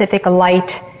specific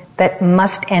light that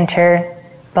must enter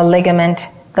the ligament,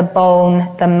 the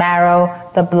bone, the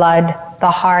marrow, the blood, the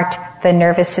heart, the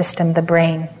nervous system, the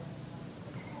brain.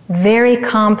 Very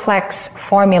complex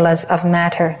formulas of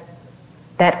matter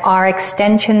that are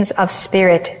extensions of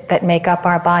spirit that make up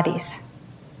our bodies,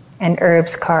 and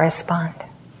herbs correspond.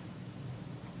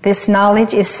 This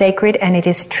knowledge is sacred and it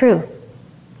is true.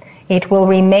 It will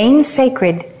remain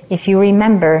sacred if you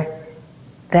remember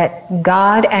that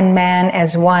God and man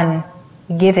as one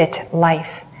give it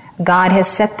life. God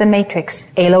has set the matrix.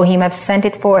 Elohim have sent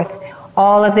it forth.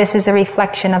 All of this is a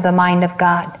reflection of the mind of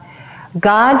God.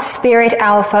 God's Spirit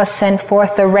Alpha sent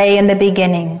forth the ray in the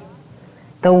beginning.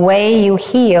 The way you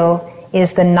heal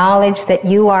is the knowledge that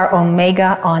you are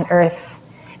Omega on earth.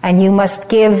 And you must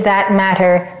give that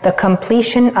matter the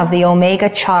completion of the Omega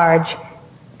charge.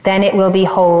 Then it will be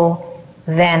whole.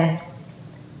 Then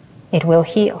it will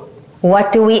heal.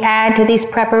 What do we add to these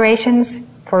preparations?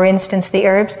 For instance, the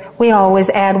herbs. We always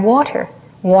add water.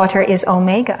 Water is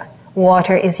Omega.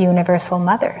 Water is Universal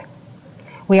Mother.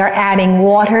 We are adding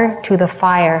water to the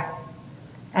fire.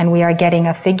 And we are getting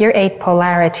a figure 8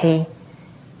 polarity.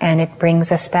 And it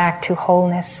brings us back to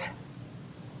wholeness.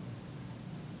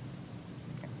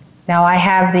 Now, I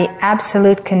have the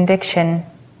absolute conviction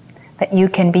that you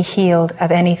can be healed of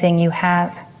anything you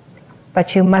have.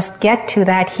 But you must get to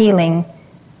that healing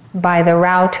by the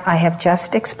route I have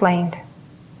just explained.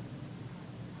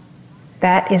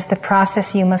 That is the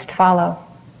process you must follow.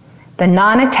 The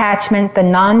non-attachment, the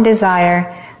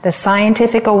non-desire, the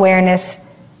scientific awareness,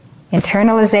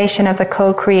 internalization of the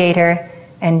co-creator,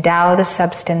 endow the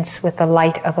substance with the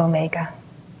light of Omega.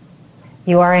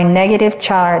 You are a negative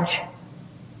charge.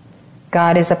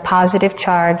 God is a positive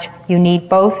charge. You need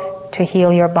both to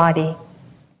heal your body.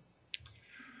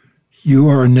 You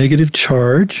are a negative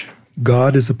charge.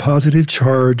 God is a positive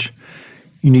charge.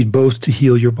 You need both to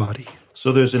heal your body.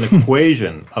 So there's an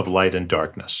equation of light and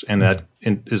darkness, and that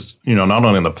is, not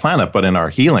only on the planet, but in our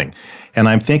healing. And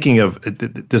I'm thinking of,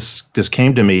 this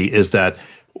came to me, is that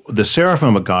the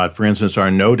seraphim of God, for instance, are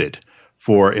noted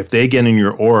for if they get in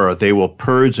your aura, they will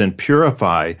purge and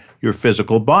purify your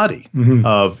physical body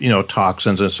of,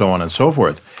 toxins and so on and so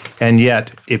forth. And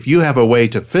yet, if you have a way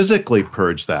to physically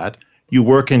purge that, you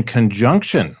work in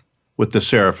conjunction with the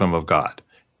seraphim of God.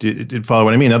 Did you follow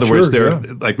what I mean? In other words,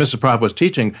 like Mrs. Prophet was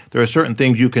teaching, there are certain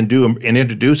things you can do and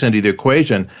introduce into the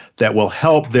equation that will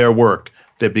help their work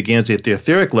that begins at the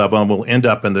etheric level and will end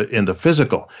up in the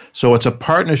physical. So it's a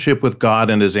partnership with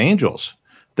God and His angels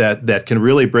that can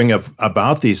really bring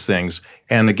about these things.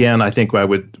 And again, I think I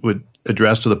would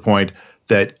address to the point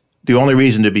that the only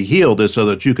reason to be healed is so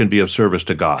that you can be of service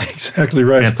to God. Exactly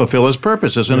right. And fulfill His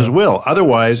purposes and His will.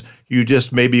 Otherwise, you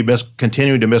just may be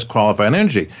continuing to misqualify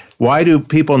energy. Why do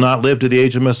people not live to the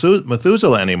age of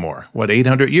Methuselah anymore?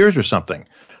 800 years or something?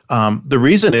 The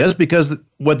reason is because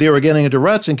what they were getting into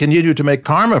ruts and continued to make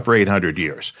karma for 800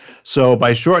 years. So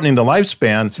by shortening the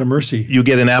lifespan, it's a mercy. You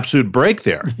get an absolute break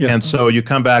there. Yeah. And so you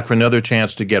come back for another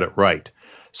chance to get it right.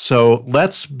 So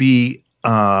let's be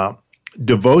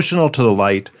devotional to the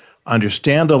light,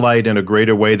 understand the light in a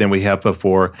greater way than we have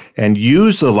before, and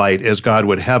use the light as God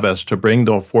would have us to bring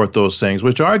forth those things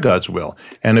which are God's will.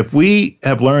 And if we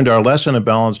have learned our lesson and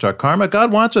balanced our karma,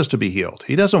 God wants us to be healed.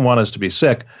 He doesn't want us to be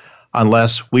sick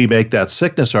unless we make that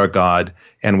sickness our God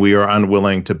and we are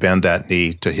unwilling to bend that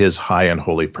knee to His high and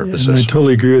holy purposes. Yeah, and I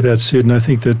totally agree with that, Sid. And I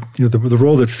think that the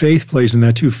role that faith plays in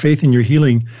that too, faith in your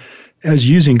healing as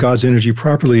using God's energy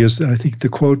properly, is, I think the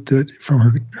quote that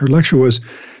from her lecture was,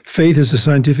 faith is the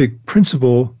scientific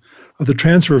principle of the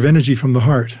transfer of energy from the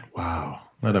heart. Wow,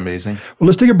 isn't that amazing? Well,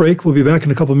 let's take a break. We'll be back in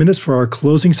a couple of minutes for our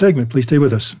closing segment. Please stay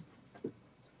with us.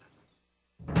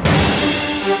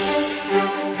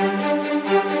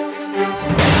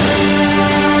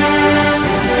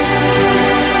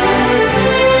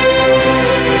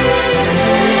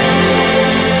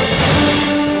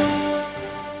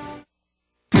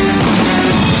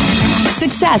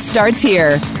 Success starts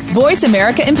here.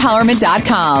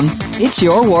 VoiceAmericaEmpowerment.com. It's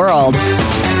your world.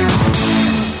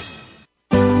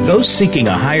 Those seeking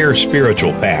a higher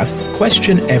spiritual path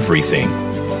question everything.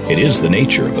 It is the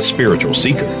nature of a spiritual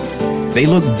seeker. They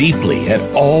look deeply at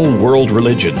all world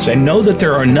religions and know that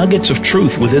there are nuggets of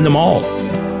truth within them all.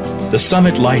 The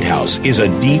Summit Lighthouse is a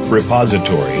deep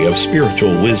repository of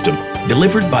spiritual wisdom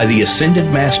delivered by the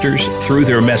Ascended Masters through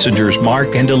their messengers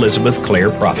Mark and Elizabeth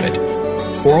Clare Prophet.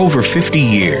 For over 50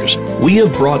 years, we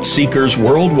have brought seekers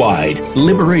worldwide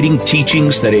liberating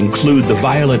teachings that include the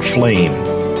violet flame,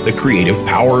 the creative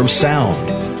power of sound,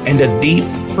 and a deep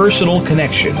personal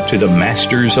connection to the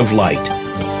Masters of Light.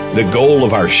 The goal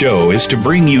of our show is to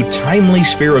bring you timely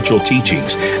spiritual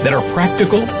teachings that are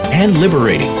practical and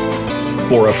liberating.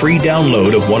 For a free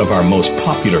download of one of our most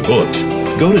popular books,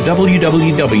 go to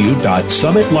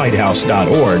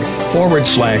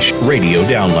www.summitlighthouse.org/radio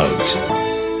downloads.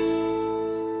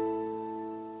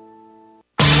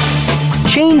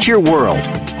 Change your world.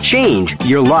 Change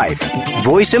your life.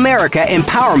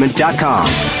 VoiceAmericaEmpowerment.com.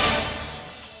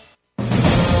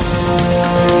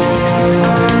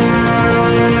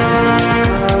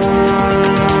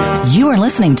 You are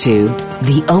listening to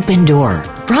The Open Door,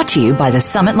 brought to you by the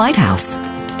Summit Lighthouse.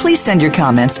 Please send your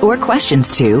comments or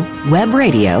questions to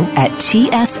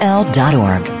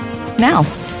webradio@tsl.org. Now,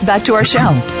 back to our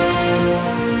show.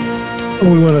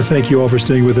 We want to thank you all for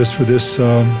staying with us for this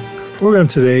program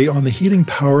today on the healing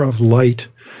power of light.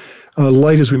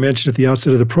 Light, as we mentioned at the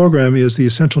outset of the program, is the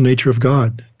essential nature of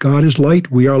God. God is light.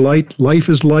 We are light. Life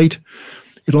is light.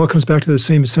 It all comes back to the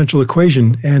same essential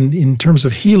equation. And in terms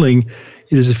of healing,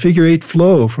 it is a figure-8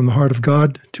 flow from the heart of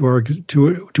God to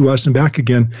us and back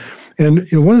again. And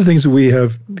one of the things that we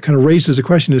have kind of raised as a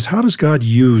question is, how does God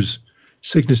use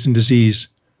sickness and disease?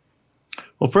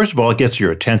 Well, first of all, it gets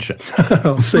your attention.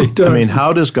 I'll say it does. I mean,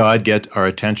 how does God get our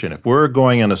attention? If we're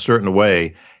going in a certain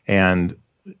way and,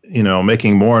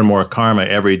 making more and more karma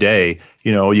every day,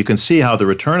 you can see how the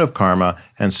return of karma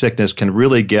and sickness can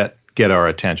really get our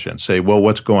attention. Say, well,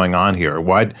 what's going on here?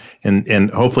 Why? And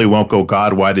hopefully won't go,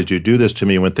 God, why did you do this to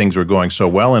me when things were going so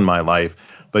well in my life?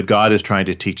 But God is trying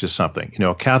to teach us something.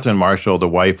 Catherine Marshall, the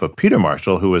wife of Peter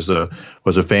Marshall, who was a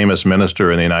famous minister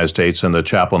in the United States and the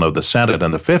chaplain of the Senate in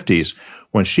the 50s,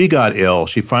 when she got ill,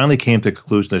 she finally came to the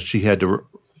conclusion that she had to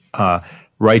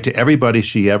write to everybody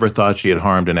she ever thought she had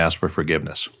harmed and ask for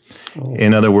forgiveness. Oh.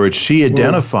 In other words, she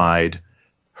identified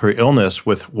her illness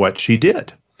with what she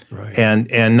did. Right.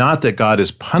 And not that God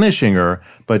is punishing her,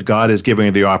 but God is giving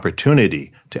her the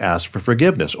opportunity to ask for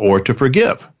forgiveness or to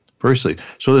forgive. Firstly,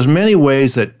 so there's many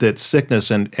ways that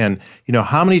sickness and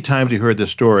how many times you heard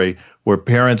this story where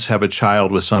parents have a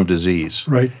child with some disease,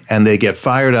 right? And they get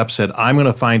fired up, said, I'm going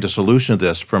to find a solution to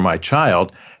this for my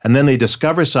child, and then they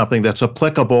discover something that's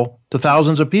applicable to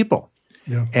thousands of people.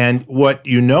 Yeah. And what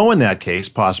in that case,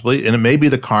 possibly, and it may be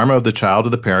the karma of the child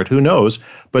or the parent, who knows,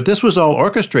 but this was all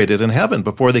orchestrated in heaven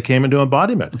before they came into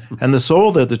embodiment. And the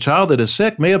soul, the child that is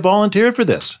sick, may have volunteered for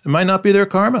this. It might not be their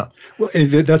karma. Well,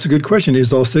 that's a good question.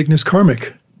 Is all sickness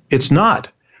karmic? It's not,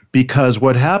 because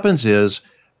what happens is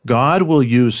God will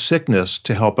use sickness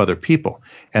to help other people.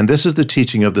 And this is the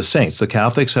teaching of the saints. The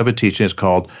Catholics have a teaching that's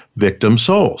called victim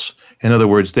souls. In other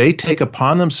words, they take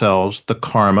upon themselves the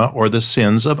karma or the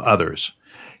sins of others,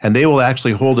 and they will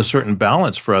actually hold a certain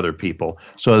balance for other people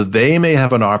so that they may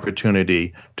have an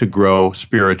opportunity to grow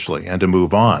spiritually and to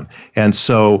move on. And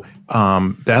so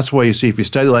that's why you see, if you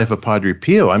study the life of Padre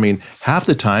Pio, half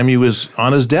the time he was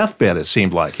on his deathbed, it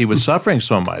seemed like. He was suffering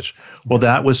so much. Well,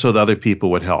 that was so that other people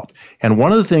would help. And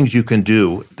one of the things you can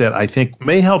do that I think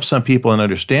may help some people in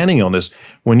understanding illness,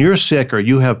 when you're sick or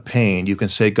you have pain, you can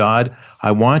say, God,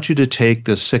 I want you to take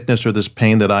this sickness or this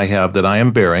pain that I have that I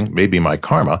am bearing, maybe my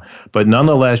karma, but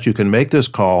nonetheless, you can make this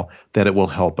call that it will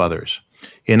help others.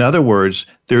 In other words,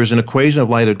 there is an equation of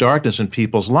light or darkness in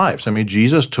people's lives.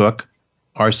 Jesus took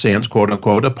our sins, quote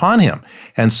unquote, upon him.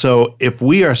 And so if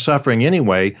we are suffering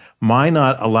anyway, why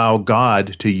not allow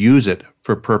God to use it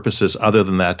for purposes other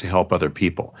than that to help other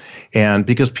people? And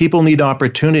because people need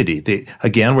opportunity.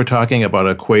 Again, we're talking about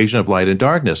an equation of light and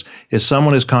darkness. If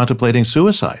someone is contemplating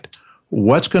suicide,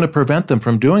 what's going to prevent them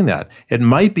from doing that? It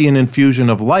might be an infusion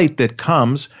of light that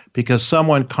comes because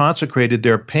someone consecrated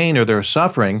their pain or their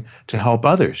suffering to help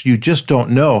others. You just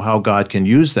don't know how God can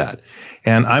use that.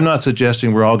 And I'm not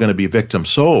suggesting we're all going to be victim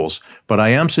souls, but I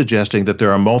am suggesting that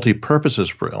there are multi-purposes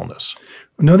for illness.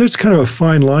 Now, there's kind of a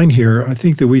fine line here. I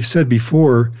think that we've said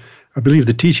before, I believe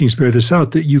the teachings bear this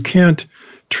out, that you can't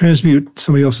transmute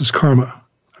somebody else's karma.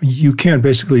 You can't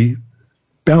basically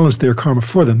balance their karma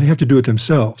for them. They have to do it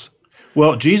themselves.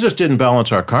 Well, Jesus didn't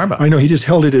balance our karma. I know, he just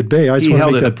held it at bay. He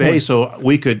held it at bay so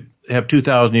we could have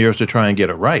 2,000 years to try and get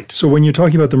it right. So when you're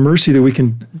talking about the mercy that we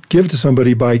can give to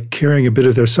somebody by carrying a bit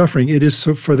of their suffering, it is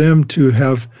so for them to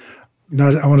have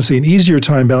not, I want to say, an easier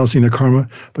time balancing their karma,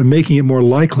 but making it more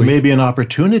likely. Maybe an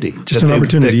opportunity. Just an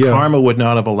opportunity, that karma would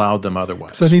not have allowed them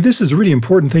otherwise. So I think this is a really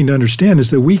important thing to understand,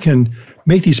 is that we can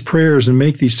make these prayers and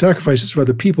make these sacrifices for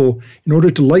other people in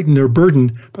order to lighten their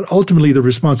burden, but ultimately the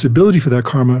responsibility for that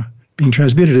karma being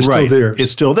transmitted is still there.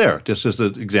 It's still there, just as the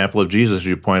example of Jesus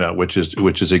you point out, which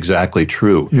is exactly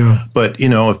true. Yeah. But,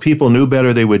 if people knew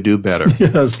better, they would do better.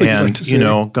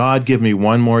 And, God, give me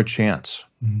one more chance.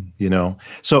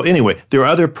 So anyway, there are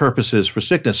other purposes for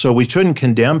sickness. So we shouldn't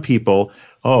condemn people.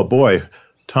 Oh boy,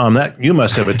 Tom, you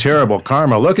must have a terrible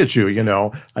karma. Look at you, you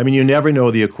never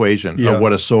know the equation of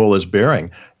what a soul is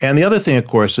bearing. And the other thing, of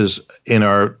course, is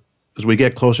as we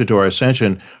get closer to our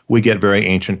ascension, we get very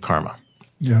ancient karma.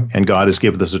 Yeah. And God has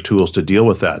given us the tools to deal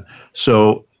with that.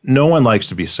 So no one likes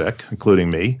to be sick, including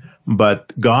me,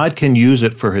 but God can use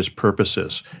it for his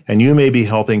purposes. And you may be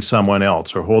helping someone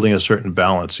else or holding a certain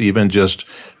balance, even just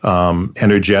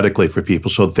energetically for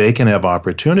people, so they can have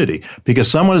opportunity.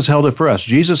 Because someone has held it for us.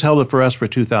 Jesus held it for us for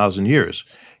 2,000 years.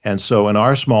 And so in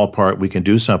our small part, we can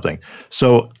do something.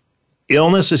 So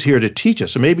illness is here to teach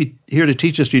us. It may be here to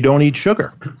teach us you don't eat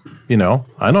sugar.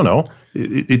 I don't know.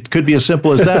 It could be as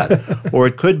simple as that. Or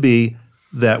it could be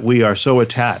that we are so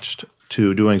attached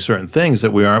to doing certain things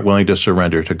that we aren't willing to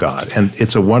surrender to God. And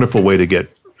it's a wonderful way to get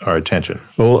our attention.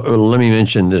 Well, let me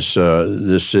mention this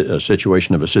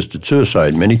situation of assisted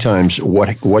suicide. Many times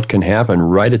what can happen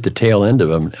right at the tail end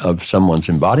of someone's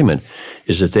embodiment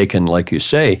is that they can, like you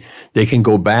say, they can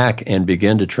go back and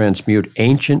begin to transmute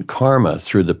ancient karma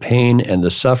through the pain and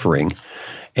the suffering.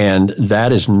 And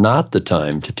that is not the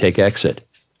time to take exit.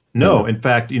 No, in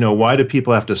fact, why do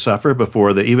people have to suffer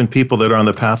before even people that are on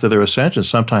the path of their ascension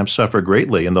sometimes suffer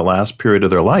greatly in the last period of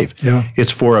their life? Yeah.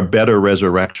 It's for a better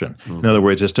resurrection. In other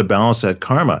words, it's to balance that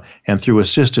karma. And through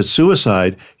assisted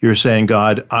suicide, you're saying,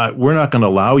 God, we're not going to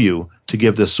allow you to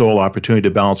give this soul opportunity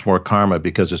to balance more karma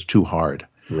because it's too hard.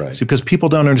 Right. See, because people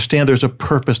don't understand there's a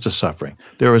purpose to suffering.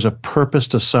 There is a purpose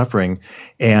to suffering,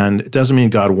 and it doesn't mean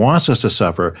God wants us to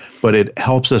suffer, but it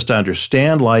helps us to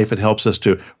understand life. It helps us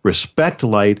to respect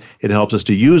light. It helps us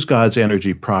to use God's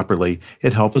energy properly.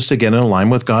 It helps us to get in line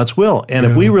with God's will. And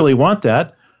if we really want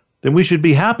that, then we should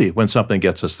be happy when something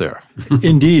gets us there.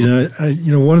 Indeed.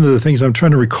 One of the things I'm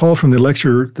trying to recall from the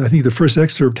lecture, I think the first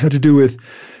excerpt had to do with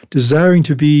desiring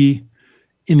to be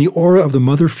in the aura of the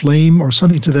mother flame or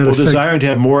something to that effect. Desiring to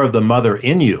have more of the mother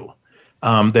in you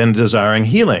than desiring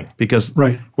healing. Because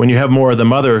when you have more of the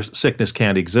mother, sickness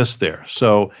can't exist there.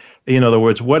 So, in other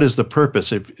words, what is the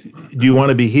purpose? Do you want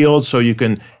to be healed so you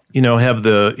can, have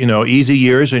the, easy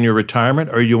years in your retirement,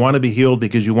 or you want to be healed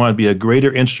because you want to be a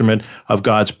greater instrument of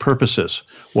God's purposes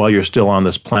while you're still on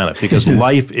this planet? Because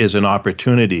life is an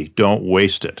opportunity. Don't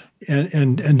waste it.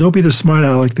 And don't be the smart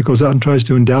aleck that goes out and tries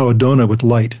to endow a donut with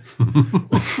light.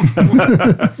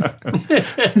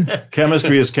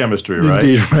 Chemistry is chemistry, right?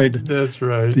 Indeed, right. That's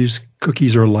right. These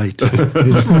cookies are light.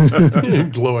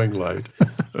 Glowing light.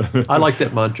 I like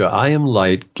that mantra. I am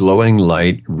light, glowing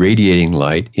light, radiating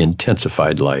light,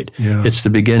 intensified light. Yeah. It's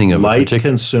the beginning of light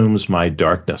consumes my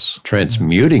darkness.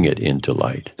 Transmuting it into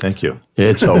light. Thank you.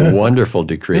 It's a wonderful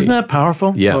decree. Isn't that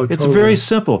powerful? Yeah. Oh, it's totally. very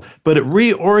simple, but it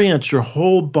reorients your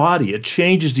whole body. It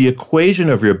changes the equation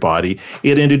of your body.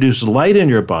 It introduces light in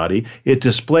your body. It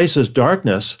displaces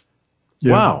darkness.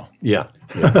 Yeah. Wow. Yeah.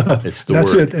 It's the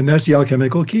That's word. it, and that's the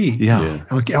alchemical key. Yeah.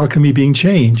 Alchemy being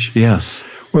change. Yes.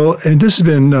 Well, and this has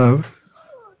been,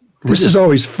 this is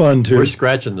always fun too. We're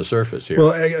scratching the surface here.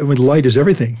 Well, when light is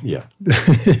everything. Yeah.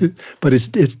 But it's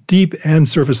deep and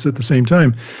surface at the same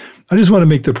time. I just want to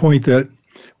make the point that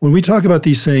when we talk about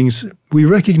these things, we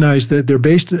recognize that they're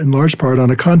based in large part on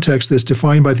a context that's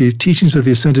defined by the teachings of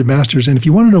the Ascended Masters. And if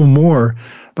you want to know more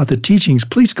about the teachings,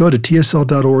 please go to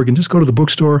tsl.org and just go to the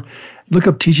bookstore, look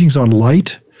up teachings on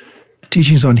light,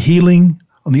 teachings on healing,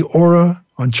 on the aura,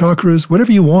 on chakras,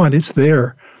 whatever you want, it's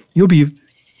there. It'll be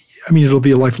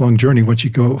a lifelong journey once you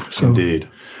go. So, indeed.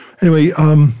 Anyway,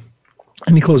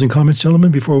 any closing comments,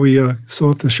 gentlemen, before we sew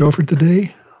up the show for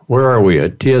today? Where are we?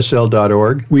 At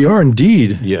tsl.org? We are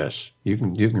indeed. Yes. You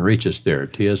can reach us there,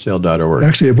 tsl.org.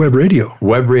 Actually, at Web Radio.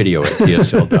 Web Radio at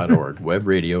tsl.org. Web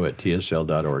Radio at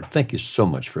tsl.org. Thank you so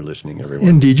much for listening, everyone.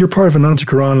 Indeed. You're part of an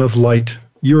Antakarana of light.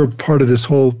 You're a part of this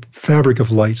whole fabric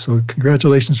of light. So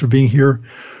congratulations for being here.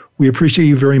 We appreciate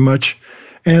you very much.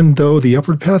 And though the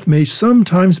upward path may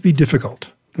sometimes be difficult,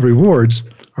 the rewards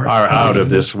are out of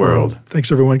this world.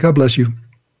 Thanks, everyone. God bless you.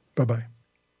 Bye-bye.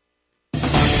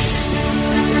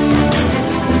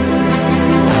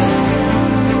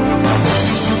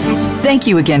 Thank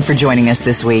you again for joining us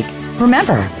this week.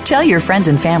 Remember, tell your friends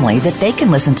and family that they can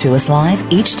listen to us live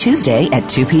each Tuesday at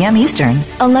 2 p.m. Eastern,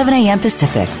 11 a.m.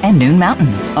 Pacific, and noon Mountain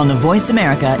on the Voice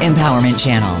America Empowerment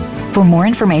Channel. For more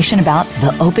information about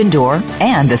the Open Door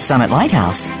and the Summit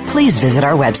Lighthouse, please visit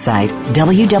our website,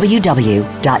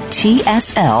 www.tsl.org.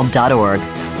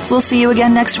 We'll see you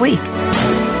again next week.